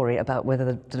new story about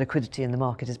whether the liquidity in the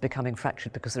market is becoming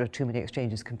fractured because there are too many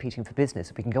exchanges competing for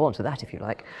business. We can go on to that if you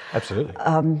like. Absolutely.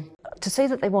 To say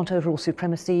that they want overall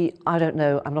supremacy, I don't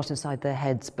know. I'm not inside their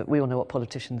heads, but we all know what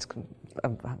politicians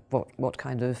what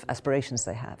kind of aspirations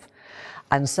they have.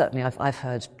 And certainly I've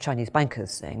heard Chinese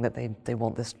bankers saying that they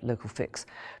want this local fix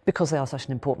because they are such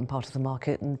an important part of the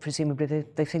market, and presumably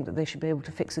they think that they should be able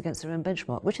to fix against their own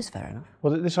benchmark, which is fair enough.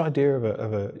 Well, this idea of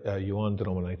a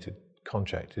yuan-denominated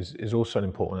contract is also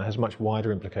important. It has much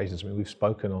wider implications. I mean, we've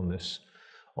spoken on this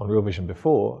on Real Vision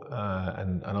before,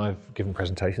 and I've given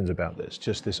presentations about this,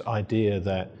 just this idea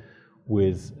that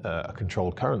with a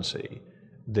controlled currency,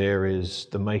 there is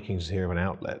the makings here of an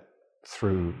outlet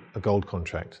through a gold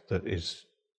contract that is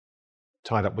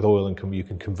tied up with oil, and you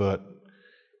can convert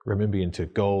renminbi into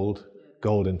gold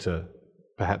into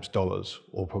perhaps dollars,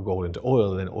 or gold into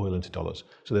oil, and then oil into dollars.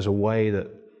 So there's a way that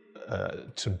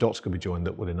some dots could be joined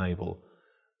that would enable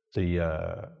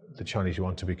the Chinese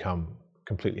yuan to become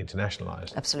completely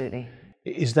internationalized. Absolutely.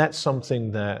 Is that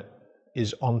something that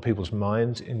is on people's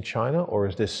minds in China, or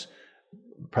is this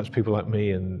perhaps people like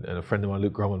me and a friend of mine,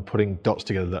 Luke Groman, putting dots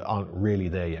together that aren't really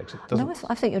there yet? No,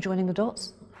 I think you're joining the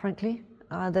dots, frankly.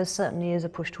 There certainly is a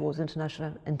push towards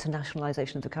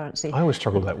internationalisation of the currency. I always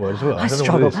struggle with that word as well. I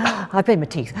struggle. I blame my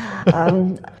teeth.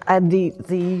 And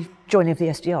the joining of the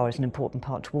SDR is an important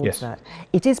part towards that.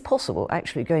 It is possible,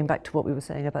 actually, going back to what we were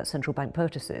saying about central bank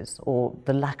purchases, or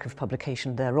the lack of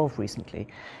publication thereof recently,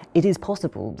 it is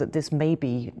possible that this may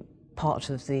be part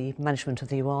of the management of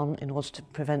the yuan in order to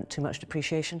prevent too much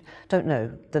depreciation. Don't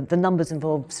know. The numbers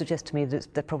involved suggest to me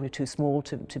that they're probably too small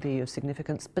to be of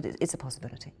significance, but it's a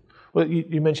possibility. Well,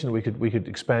 you mentioned we could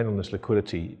expand on this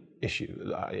liquidity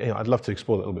issue. I'd love to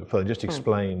explore that a little bit further. Just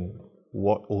explain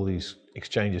what all these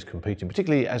exchanges competing,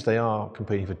 particularly as they are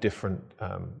competing for different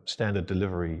standard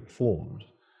delivery forms.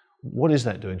 What is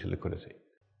that doing to liquidity?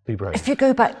 Be brave. If you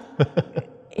go back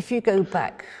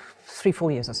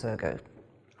 3-4 years or so ago,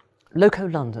 Loco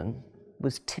London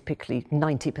was typically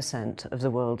 90% of the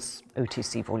world's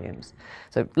OTC volumes.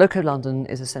 So Loco London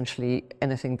is essentially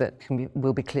anything that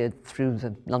will be cleared through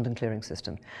the London clearing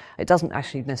system. It doesn't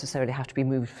actually necessarily have to be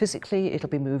moved physically, it'll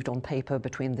be moved on paper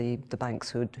between the banks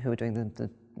who are doing the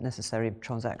necessary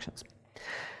transactions.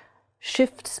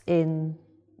 Shifts in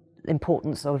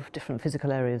importance of different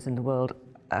physical areas in the world,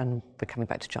 and we're coming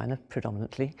back to China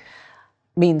predominantly,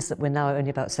 means that we're now only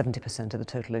about 70% of the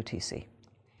total OTC.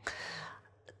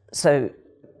 So,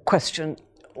 question,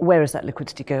 where is that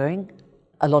liquidity going?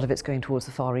 A lot of it's going towards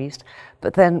the Far East,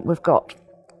 but then we've got,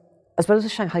 as well as the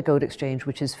Shanghai Gold Exchange,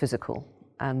 which is physical,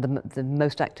 and the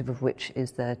most active of which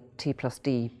is their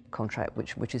T+D contract,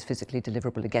 which is physically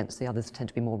deliverable against. The others tend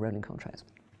to be more rolling contracts.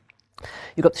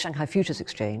 You've got the Shanghai Futures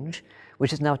Exchange,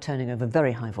 which is now turning over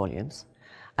very high volumes,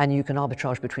 and you can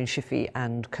arbitrage between SHFI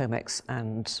and COMEX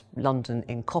and London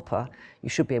in copper. You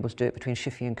should be able to do it between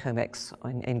SHFI and COMEX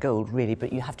in gold, really,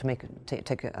 but you have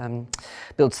to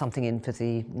build something in for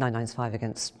the 995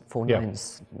 against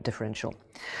 49s differential.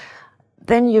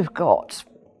 Then you've got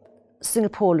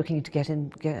Singapore looking to get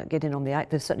in on the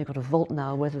act. They've certainly got a vault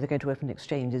now. Whether they're going to open an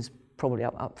exchange is probably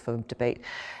up for debate.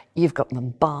 You've got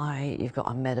Mumbai, you've got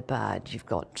Ahmedabad, you've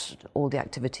got all the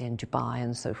activity in Dubai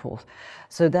and so forth.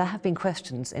 So there have been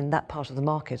questions in that part of the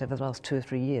market over the last 2 or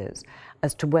 3 years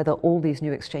as to whether all these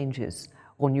new exchanges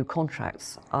or new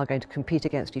contracts are going to compete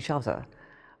against each other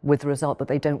with the result that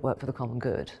they don't work for the common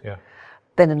good. Yeah.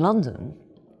 Then in London,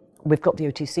 we've got the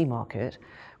OTC market,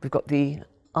 we've got the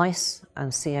ICE and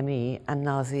CME, and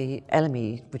now the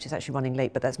LME, which is actually running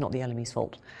late, but that's not the LME's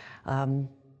fault.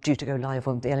 Due to go live,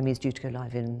 the LME is due to go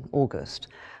live in August.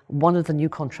 One of the new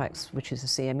contracts, which is the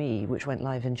CME, which went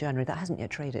live in January, that hasn't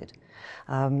yet traded.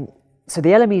 So the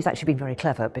LME has actually been very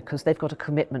clever because they've got a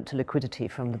commitment to liquidity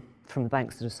from the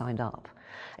banks that have signed up.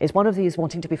 It's one of these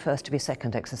wanting to be first to be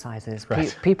second exercises.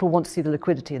 Right. People want to see the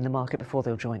liquidity in the market before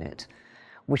they'll join it,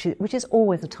 which is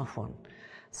always a tough one.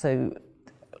 So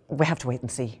we have to wait and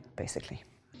see, basically.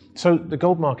 So the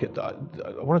gold market, I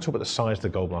want to talk about the size of the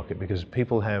gold market because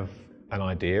people have an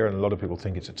idea, and a lot of people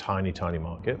think it's a tiny, tiny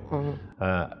market.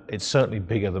 Mm-hmm. It's certainly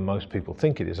bigger than most people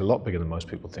think it is, a lot bigger than most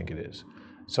people think it is.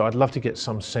 So I'd love to get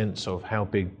some sense of how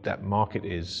big that market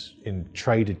is in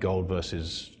traded gold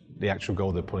versus the actual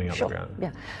gold they're putting up the ground.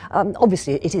 Yeah,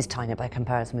 obviously it is tiny by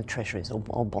comparison with treasuries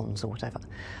or bonds or whatever,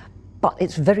 but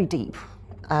it's very deep.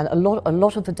 And a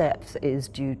lot of the depth is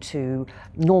due to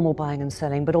normal buying and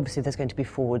selling, but obviously there's going to be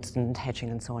forwards and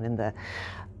hedging and so on in there.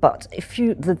 But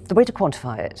the way to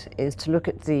quantify it is to look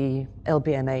at the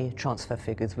LBMA transfer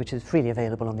figures, which is freely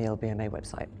available on the LBMA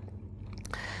website.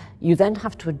 You then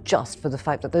have to adjust for the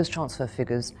fact that those transfer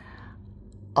figures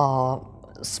are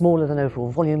smaller than overall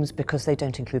volumes because they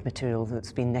don't include material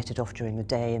that's been netted off during the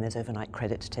day and there's overnight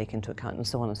credit to take into account and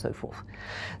so on and so forth.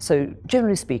 So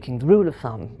generally speaking, the rule of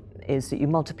thumb is that you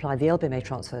multiply the LBMA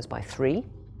transfers by 3,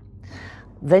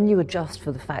 then you adjust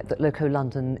for the fact that Loco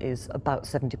London is about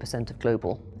 70% of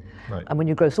global. Right. And when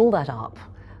you gross all that up,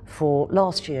 for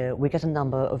last year we get a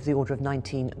number of the order of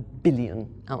 19 billion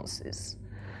ounces.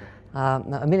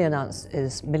 Now a million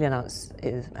ounces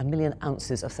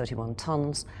of 31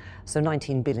 tons, so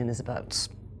 19 billion is about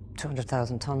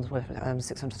 200,000 tons,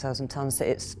 600,000 tons, so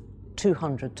it's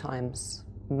 200 times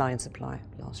mine supply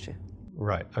last year.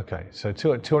 Right, okay, so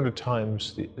 200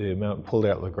 times the amount pulled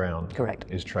out of the ground. Correct.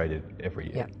 Is traded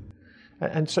every year. Yeah.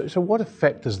 And so what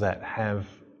effect does that have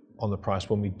on the price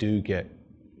when we do get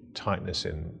tightness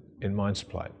in mine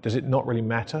supply? Does it not really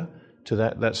matter to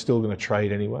that? That's still going to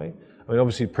trade anyway? I mean,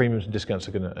 obviously premiums and discounts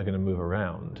are going to move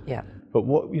around. Yeah. But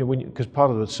what, because part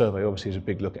of the survey obviously is a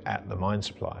big look at the mine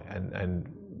supply, and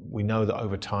we know that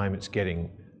over time it's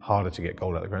getting harder to get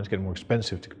gold out of the ground. It's getting more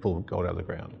expensive to pull gold out of the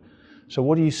ground. So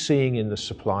what are you seeing in the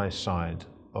supply side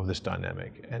of this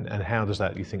dynamic, and how does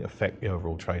that, you think, affect the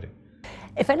overall trading?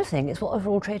 If anything, it's what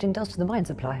overall trading does to the mine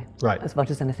supply, right, as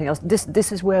much as anything else.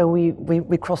 This is where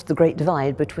we cross the great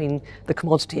divide between the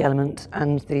commodity element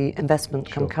and the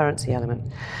investment come currency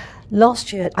element.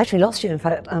 Last year, in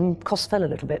fact, costs fell a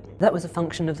little bit. That was a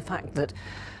function of the fact that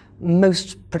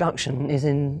most production is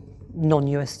in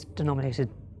non-US denominated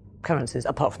currencies,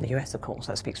 apart from the US, of course,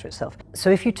 that speaks for itself. So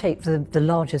if you take the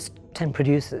largest 10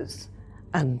 producers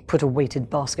and put a weighted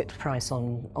basket price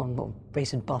or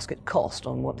weighted basket cost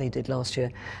on what they did last year,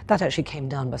 that actually came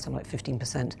down by something like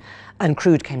 15%, and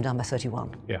crude came down by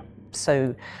 31%. Yeah.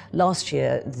 So last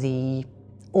year, the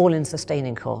all-in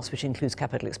sustaining costs, which includes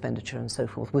capital expenditure and so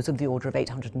forth, was of the order of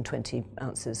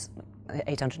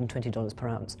 $820 per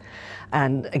ounce.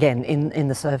 And again, in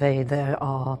the survey, there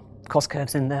are cost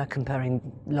curves in there comparing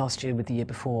last year with the year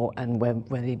before and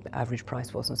where the average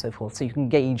price was and so forth. So you can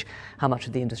gauge how much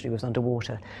of the industry was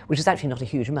underwater, which is actually not a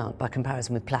huge amount by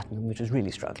comparison with platinum, which is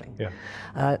really struggling.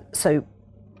 Yeah. So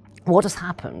what has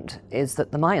happened is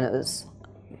that the miners,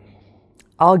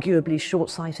 arguably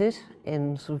short-sighted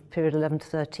in sort of period 11 to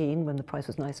 13 when the price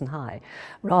was nice and high,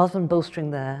 rather than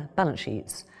bolstering their balance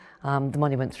sheets, the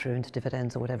money went through into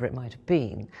dividends or whatever it might have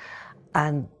been.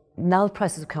 And now the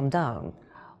prices have come down.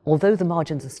 Although the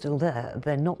margins are still there,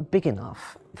 they're not big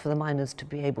enough for the miners to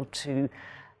be able to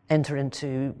enter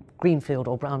into greenfield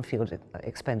or brownfield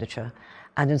expenditure.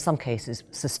 And in some cases,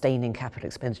 sustaining capital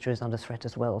expenditure is under threat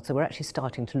as well. So we're actually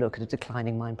starting to look at a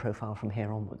declining mine profile from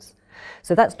here onwards.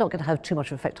 So that's not going to have too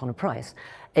much effect on the price,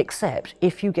 except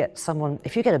if you get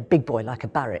a big boy like a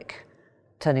Barrick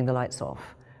turning the lights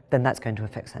off, then that's going to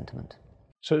affect sentiment.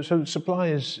 So supply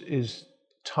is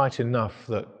tight enough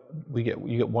that you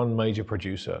get one major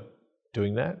producer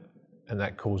doing that, and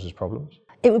that causes problems?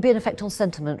 It would be an effect on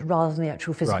sentiment rather than the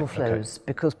actual physical flows,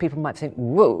 because people might think,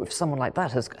 whoa, if someone like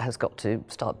that has got to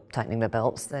start tightening their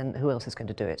belts, then who else is going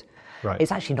to do it? Right.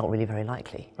 It's actually not really very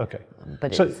likely. Okay.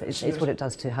 But it's what it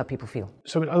does to how people feel.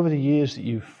 So I mean, over the years that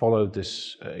you've followed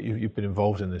this, you've been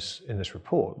involved in this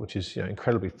report, which is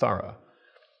incredibly thorough.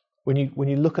 When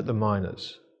you look at the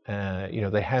miners,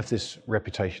 they have this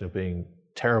reputation of being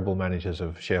terrible managers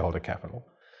of shareholder capital.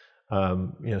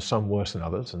 Some worse than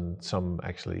others, and some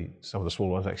of the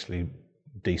smaller ones actually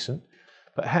decent.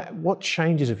 But what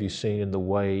changes have you seen in the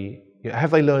way?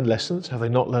 Have they learned lessons? Have they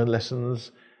not learned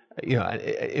lessons?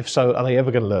 If so, are they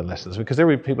ever going to learn lessons? Because there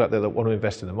are people out there that want to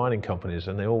invest in the mining companies,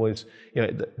 and they always,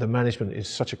 the management is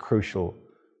such a crucial.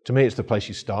 To me, it's the place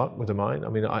you start with a mine. I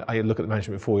mean, I look at the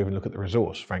management before we even look at the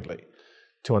resource, frankly,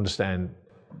 to understand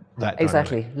that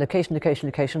exactly. Dynamic.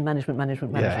 Location, management.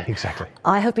 Yeah, exactly.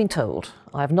 I have been told,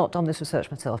 I have not done this research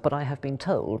myself, but I have been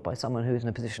told by someone who is in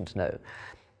a position to know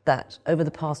that over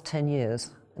the past 10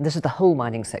 years, and this is the whole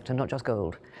mining sector, not just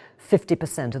gold,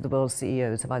 50% of the world's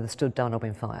CEOs have either stood down or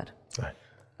been fired. Right.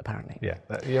 Apparently. Yeah,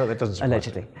 that doesn't surprise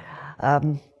allegedly.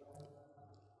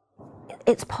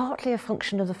 It's partly a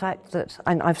function of the fact that,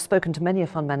 and I've spoken to many a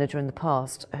fund manager in the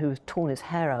past who's torn his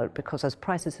hair out because as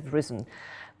prices have risen,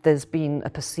 there's been a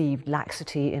perceived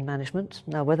laxity in management.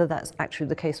 Now, whether that's actually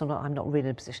the case or not, I'm not really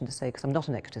in a position to say because I'm not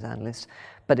an equities analyst,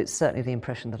 but it's certainly the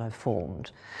impression that I've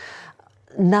formed.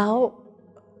 Now,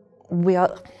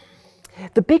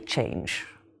 the big change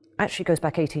actually goes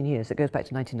back 18 years. It goes back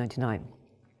to 1999.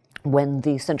 When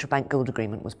the central bank gold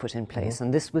agreement was put in place,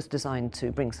 and this was designed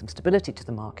to bring some stability to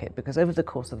the market, because over the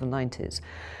course of the 90s,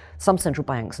 some central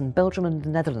banks, and Belgium and the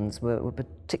Netherlands were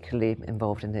particularly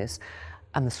involved in this,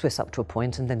 and the Swiss up to a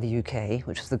point, and then the UK,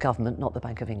 which was the government, not the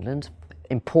Bank of England.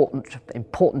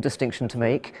 Important distinction to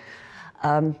make.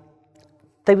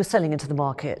 They were selling into the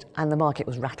market, and the market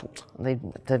was rattled.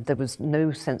 There was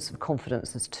no sense of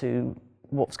confidence as to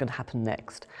what was going to happen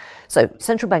next. So,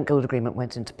 central bank gold agreement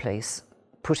went into place,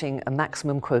 putting a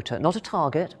maximum quota, not a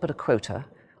target, but a quota,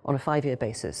 on a 5-year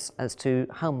basis as to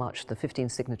how much the 15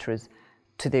 signatories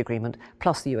to the agreement,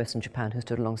 plus the US and Japan who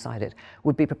stood alongside it,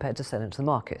 would be prepared to sell into the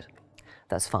market.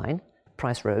 That's fine.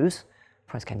 Price rose,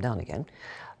 price came down again.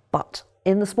 But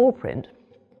in the small print,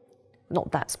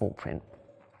 not that small print,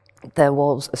 there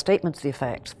was a statement to the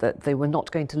effect that they were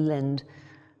not going to lend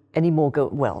any more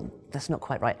gold. Well, that's not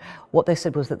quite right. What they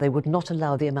said was that they would not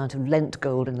allow the amount of lent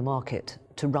gold in the market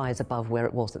to rise above where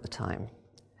it was at the time.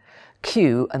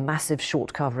 Cue a massive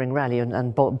short covering rally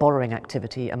and borrowing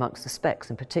activity amongst the specs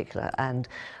in particular, and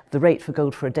the rate for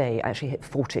gold for a day actually hit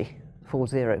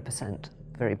 40%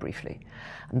 very briefly.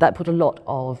 And that put a lot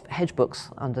of hedge books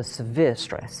under severe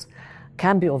stress.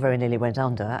 Cambio very nearly went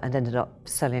under and ended up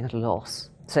selling at a loss,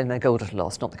 selling their gold at a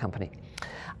loss, not the company.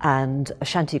 And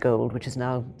Ashanti Gold, which is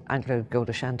now Anglo Gold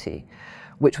Ashanti,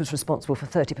 which was responsible for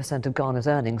 30% of Ghana's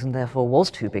earnings and therefore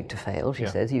was too big to fail, she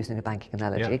says, using a banking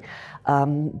analogy.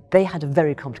 They had a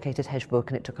very complicated hedge book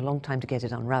and it took a long time to get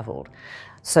it unraveled.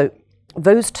 So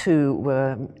those two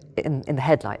were in the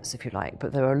headlights, if you like,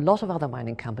 but there were a lot of other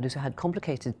mining companies who had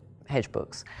complicated hedge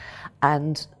books.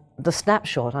 And the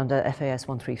snapshot under FAS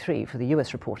 133 for the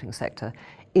US reporting sector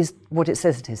is what it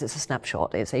says it is. It's a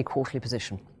snapshot. It's a quarterly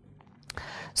position.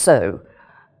 So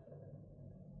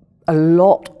a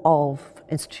lot of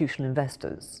institutional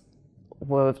investors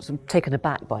were sort of taken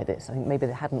aback by this. I think maybe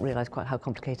they hadn't realised quite how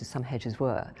complicated some hedges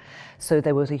were. So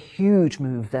there was a huge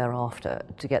move thereafter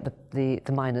to get the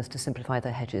miners to simplify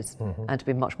their hedges and to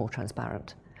be much more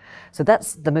transparent. So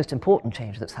that's the most important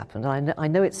change that's happened. I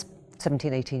know it's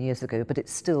 17, 18 years ago, but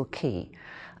it's still key.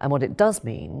 And what it does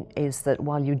mean is that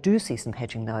while you do see some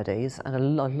hedging nowadays, and a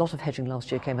lot of hedging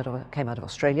last year came out of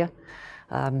Australia,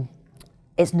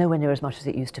 it's nowhere near as much as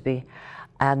it used to be.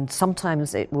 And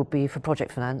sometimes it will be for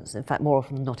project finance. In fact, more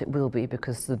often than not, it will be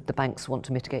because the banks want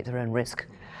to mitigate their own risk.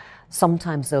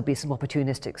 Sometimes there'll be some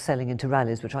opportunistic selling into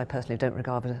rallies, which I personally don't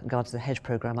regard as a hedge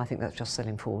program. I think that's just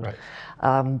selling forward.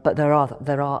 Right. But there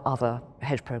are other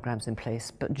hedge programs in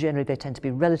place, but generally they tend to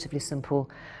be relatively simple.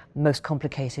 Most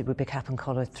complicated would be cap and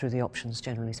collar through the options,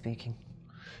 generally speaking.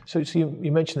 So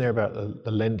you mentioned there about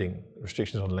the lending,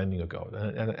 restrictions on lending of gold,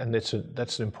 and that's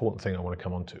an important thing I want to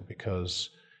come on to, because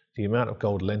the amount of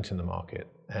gold lent in the market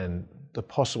and the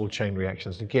possible chain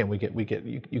reactions. Again,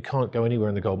 you can't go anywhere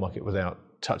in the gold market without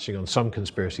touching on some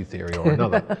conspiracy theory or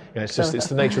another. It's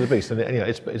the nature of the beast, and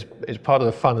it's part of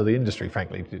the fun of the industry,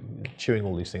 frankly, chewing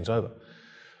all these things over.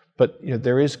 But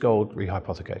there is gold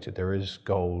rehypothecated. There is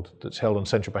gold that's held on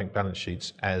central bank balance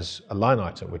sheets as a line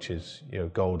item, which is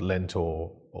gold lent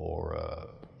or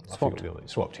swapped.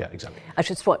 Swapped, yeah, exactly.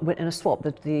 Actually, in a swap,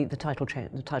 the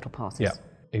title passes. Yeah,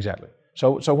 exactly.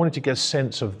 So I wanted to get a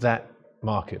sense of that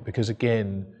market, because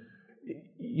again,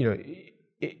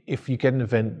 if you get an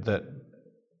event that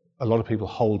a lot of people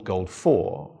hold gold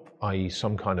for, i.e.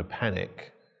 some kind of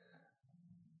panic,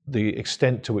 the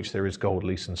extent to which there is gold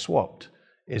leased and swapped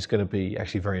is going to be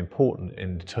actually very important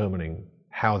in determining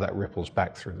how that ripples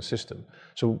back through the system.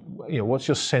 So, what's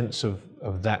your sense of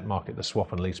that market, the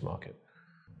swap and lease market?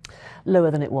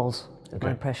 Lower than it was, is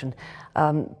my impression.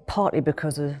 Partly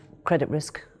because of credit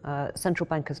risk. Central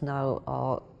bankers now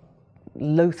are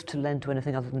loath to lend to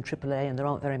anything other than AAA, and there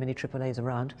aren't very many AAAs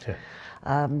around.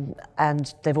 Yeah.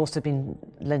 And they've also been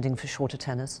lending for shorter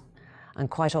tenors. And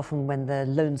quite often when their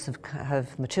loans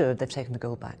have matured, they've taken the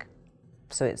gold back.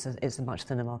 So it's a much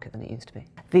thinner market than it used to be.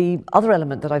 The other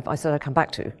element that I said I'd come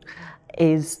back to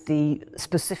is the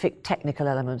specific technical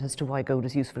element as to why gold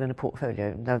is useful in a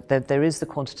portfolio. Now, there is the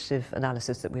quantitative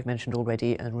analysis that we've mentioned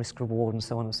already, and risk reward and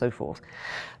so on and so forth.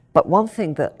 But one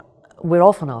thing that we're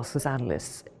often asked as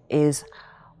analysts is,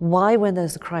 why, when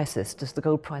there's a crisis, does the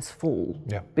gold price fall?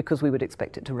 Yeah. Because we would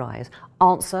expect it to rise.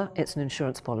 Answer, it's an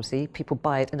insurance policy. People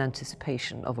buy it in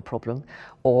anticipation of a problem,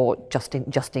 or just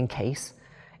in case.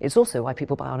 It's also why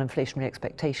people buy on inflationary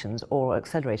expectations or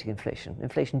accelerating inflation.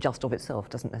 Inflation just of itself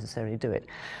doesn't necessarily do it.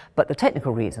 But the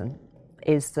technical reason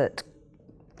is that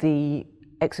the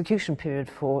execution period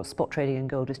for spot trading in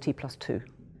gold is T+2,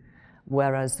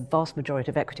 whereas the vast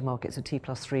majority of equity markets are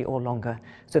T+3 or longer.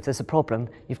 So if there's a problem,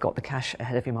 you've got the cash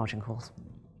ahead of your margin calls.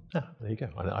 Ah, there you go.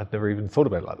 I'd never even thought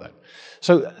about it like that.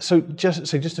 So just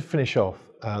to finish off,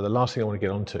 the last thing I want to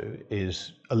get onto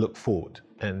is a look forward.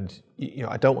 And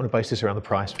I don't want to base this around the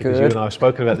price, because you and I have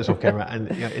spoken about this off camera, and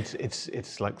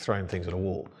it's like throwing things at a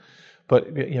wall.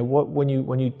 But when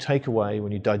you take away,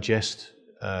 when you digest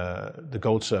the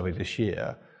gold survey this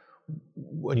year,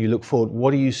 when you look forward,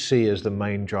 what do you see as the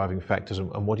main driving factors,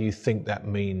 and what do you think that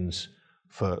means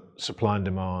for supply and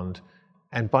demand,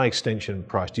 and by extension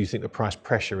price? Do you think the price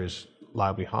pressure is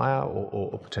liably higher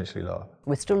or potentially lower?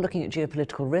 We're still looking at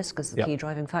geopolitical risk as the key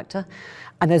driving factor,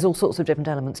 and there's all sorts of different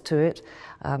elements to it.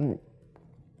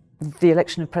 The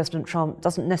election of President Trump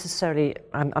doesn't necessarily,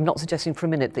 I'm not suggesting for a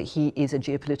minute that he is a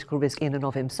geopolitical risk in and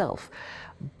of himself,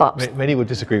 but many would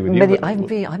disagree with you. I'm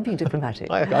being diplomatic.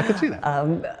 I can see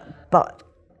that. But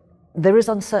there is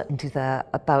uncertainty there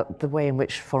about the way in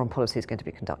which foreign policy is going to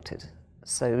be conducted.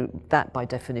 So that, by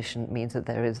definition, means that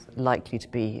there is likely to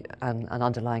be an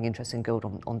underlying interest in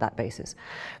gold on that basis.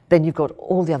 Then you've got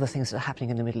all the other things that are happening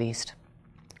in the Middle East,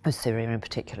 Syria in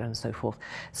particular, and so forth.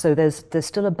 So there's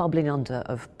still a bubbling under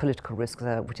of political risk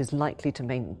there, which is likely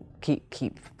to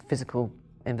keep physical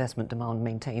investment demand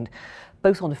maintained,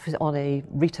 both on a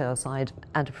retail side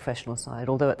and a professional side.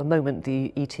 Although at the moment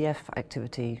the ETF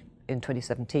activity in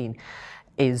 2017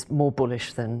 is more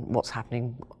bullish than what's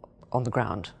happening on the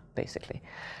ground, basically.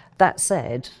 That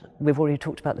said, we've already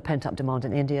talked about the pent-up demand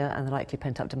in India and the likely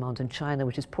pent-up demand in China,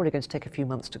 which is probably going to take a few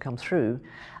months to come through,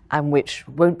 and which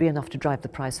won't be enough to drive the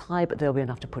price high, but there'll be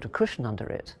enough to put a cushion under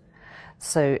it.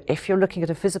 So if you're looking at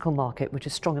a physical market which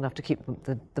is strong enough to keep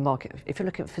the market, if you're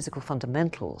looking at physical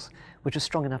fundamentals which are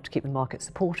strong enough to keep the market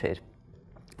supported,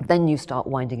 then you start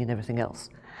winding in everything else.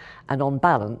 And on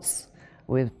balance,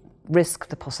 with risk,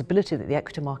 the possibility that the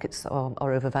equity markets are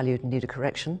overvalued and need a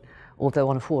correction, although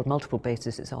on a forward multiple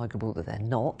basis it's arguable that they're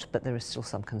not, but there is still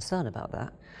some concern about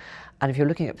that. And if you're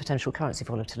looking at potential currency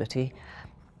volatility,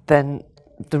 then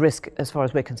the risk, as far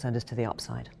as we're concerned, is to the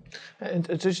upside. And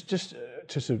just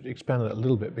just to expand on that a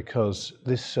little bit, because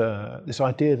this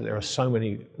idea that there are so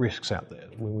many risks out there,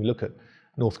 when we look at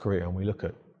North Korea and we look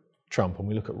at Trump and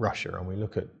we look at Russia and we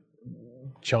look at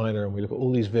China and we look at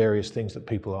all these various things that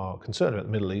people are concerned about,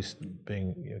 the Middle East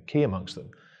being key amongst them,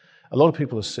 a lot of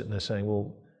people are sitting there saying,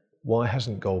 well, why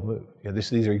hasn't gold moved?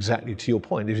 These are exactly, to your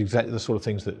point, these are exactly the sort of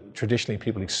things that traditionally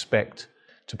people expect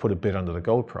to put a bid under the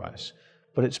gold price.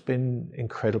 But it's been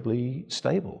incredibly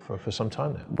stable for some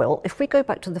time now. Well, if we go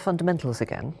back to the fundamentals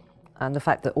again, and the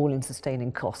fact that all-in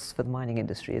sustaining costs for the mining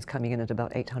industry is coming in at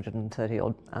about 830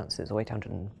 odd ounces, or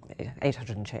 800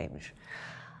 and change,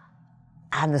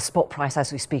 and the spot price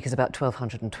as we speak is about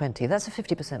 1,220, that's a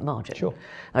 50% margin. Sure.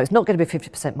 Now, it's not going to be a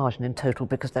 50% margin in total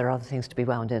because there are other things to be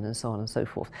wound in and so on and so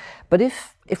forth. But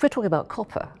if we're talking about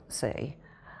copper, say,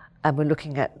 and we're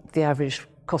looking at the average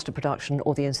cost of production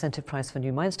or the incentive price for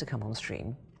new mines to come on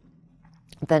stream,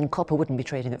 then copper wouldn't be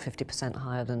trading at 50%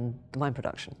 higher than the mine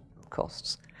production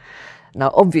costs.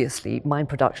 Now, obviously, mine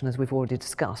production, as we've already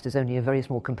discussed, is only a very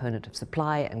small component of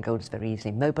supply, and gold is very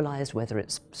easily mobilized, whether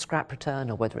it's scrap return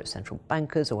or whether it's central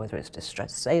bankers or whether it's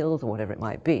distressed sales or whatever it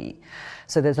might be.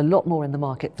 So there's a lot more in the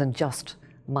market than just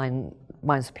mine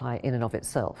supply in and of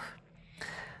itself.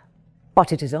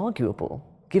 But it is arguable,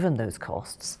 given those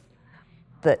costs,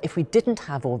 that if we didn't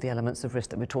have all the elements of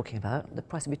risk that we're talking about, the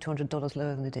price would be $200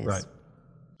 lower than it is. Right.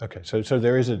 Okay, so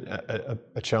there is a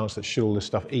chance that should all this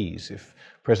stuff ease, if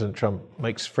President Trump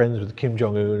makes friends with Kim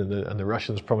Jong-un and the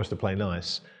Russians promise to play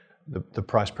nice, the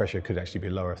price pressure could actually be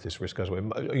lower if this risk goes away.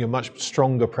 Much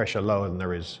stronger pressure lower than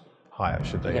there is higher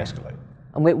should they escalate.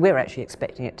 And we're actually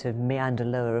expecting it to meander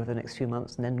lower over the next few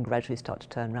months and then gradually start to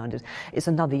turn around. It's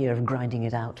another year of grinding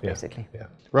it out, basically. Yeah.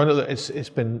 Rhona, it's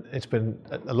been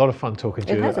a lot of fun talking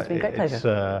to you. It has. It's been a great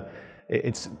pleasure.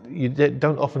 You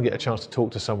don't often get a chance to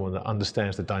talk to someone that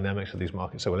understands the dynamics of these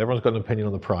markets so well. Everyone's got an opinion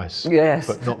on the price,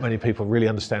 but not many people really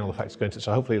understand all the factors going into it.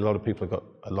 So hopefully a lot of people have got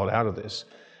a lot out of this.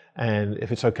 And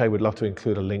if it's okay, we'd love to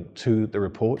include a link to the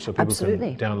report so people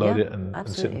can download it and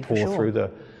sit and pour through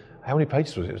the... How many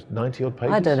pages was it? It was 90 odd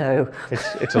pages? I don't know.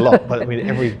 It's a lot, but I mean,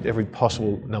 every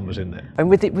possible number's in there.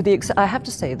 And I have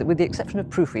to say that with the exception of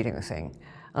proofreading the thing,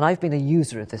 and I've been a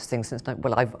user of this thing since,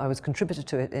 I was contributor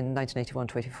to it in 1981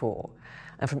 to 84.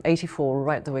 And from 84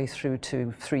 right the way through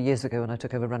to 3 years ago when I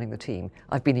took over running the team,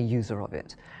 I've been a user of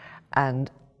it.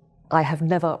 And I have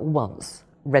never once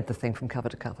read the thing from cover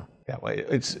to cover. Yeah, well,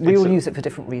 we all use it for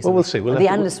different reasons. Well, we'll see. The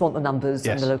analysts want the numbers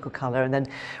and the local colour, and then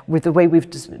with the way we've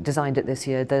designed it this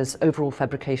year, there's overall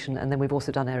fabrication, and then we've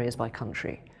also done areas by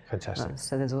country. Fantastic.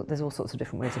 So there's all sorts of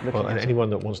different ways of looking at it. And anyone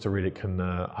that wants to read it can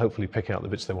hopefully pick out the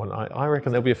bits they want. I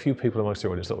reckon there'll be a few people amongst the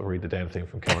audience that will read the damn thing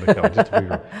from cover to cover. Just to be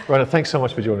Rhona, thanks so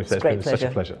much for joining us. It's been such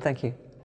a pleasure. Thank you.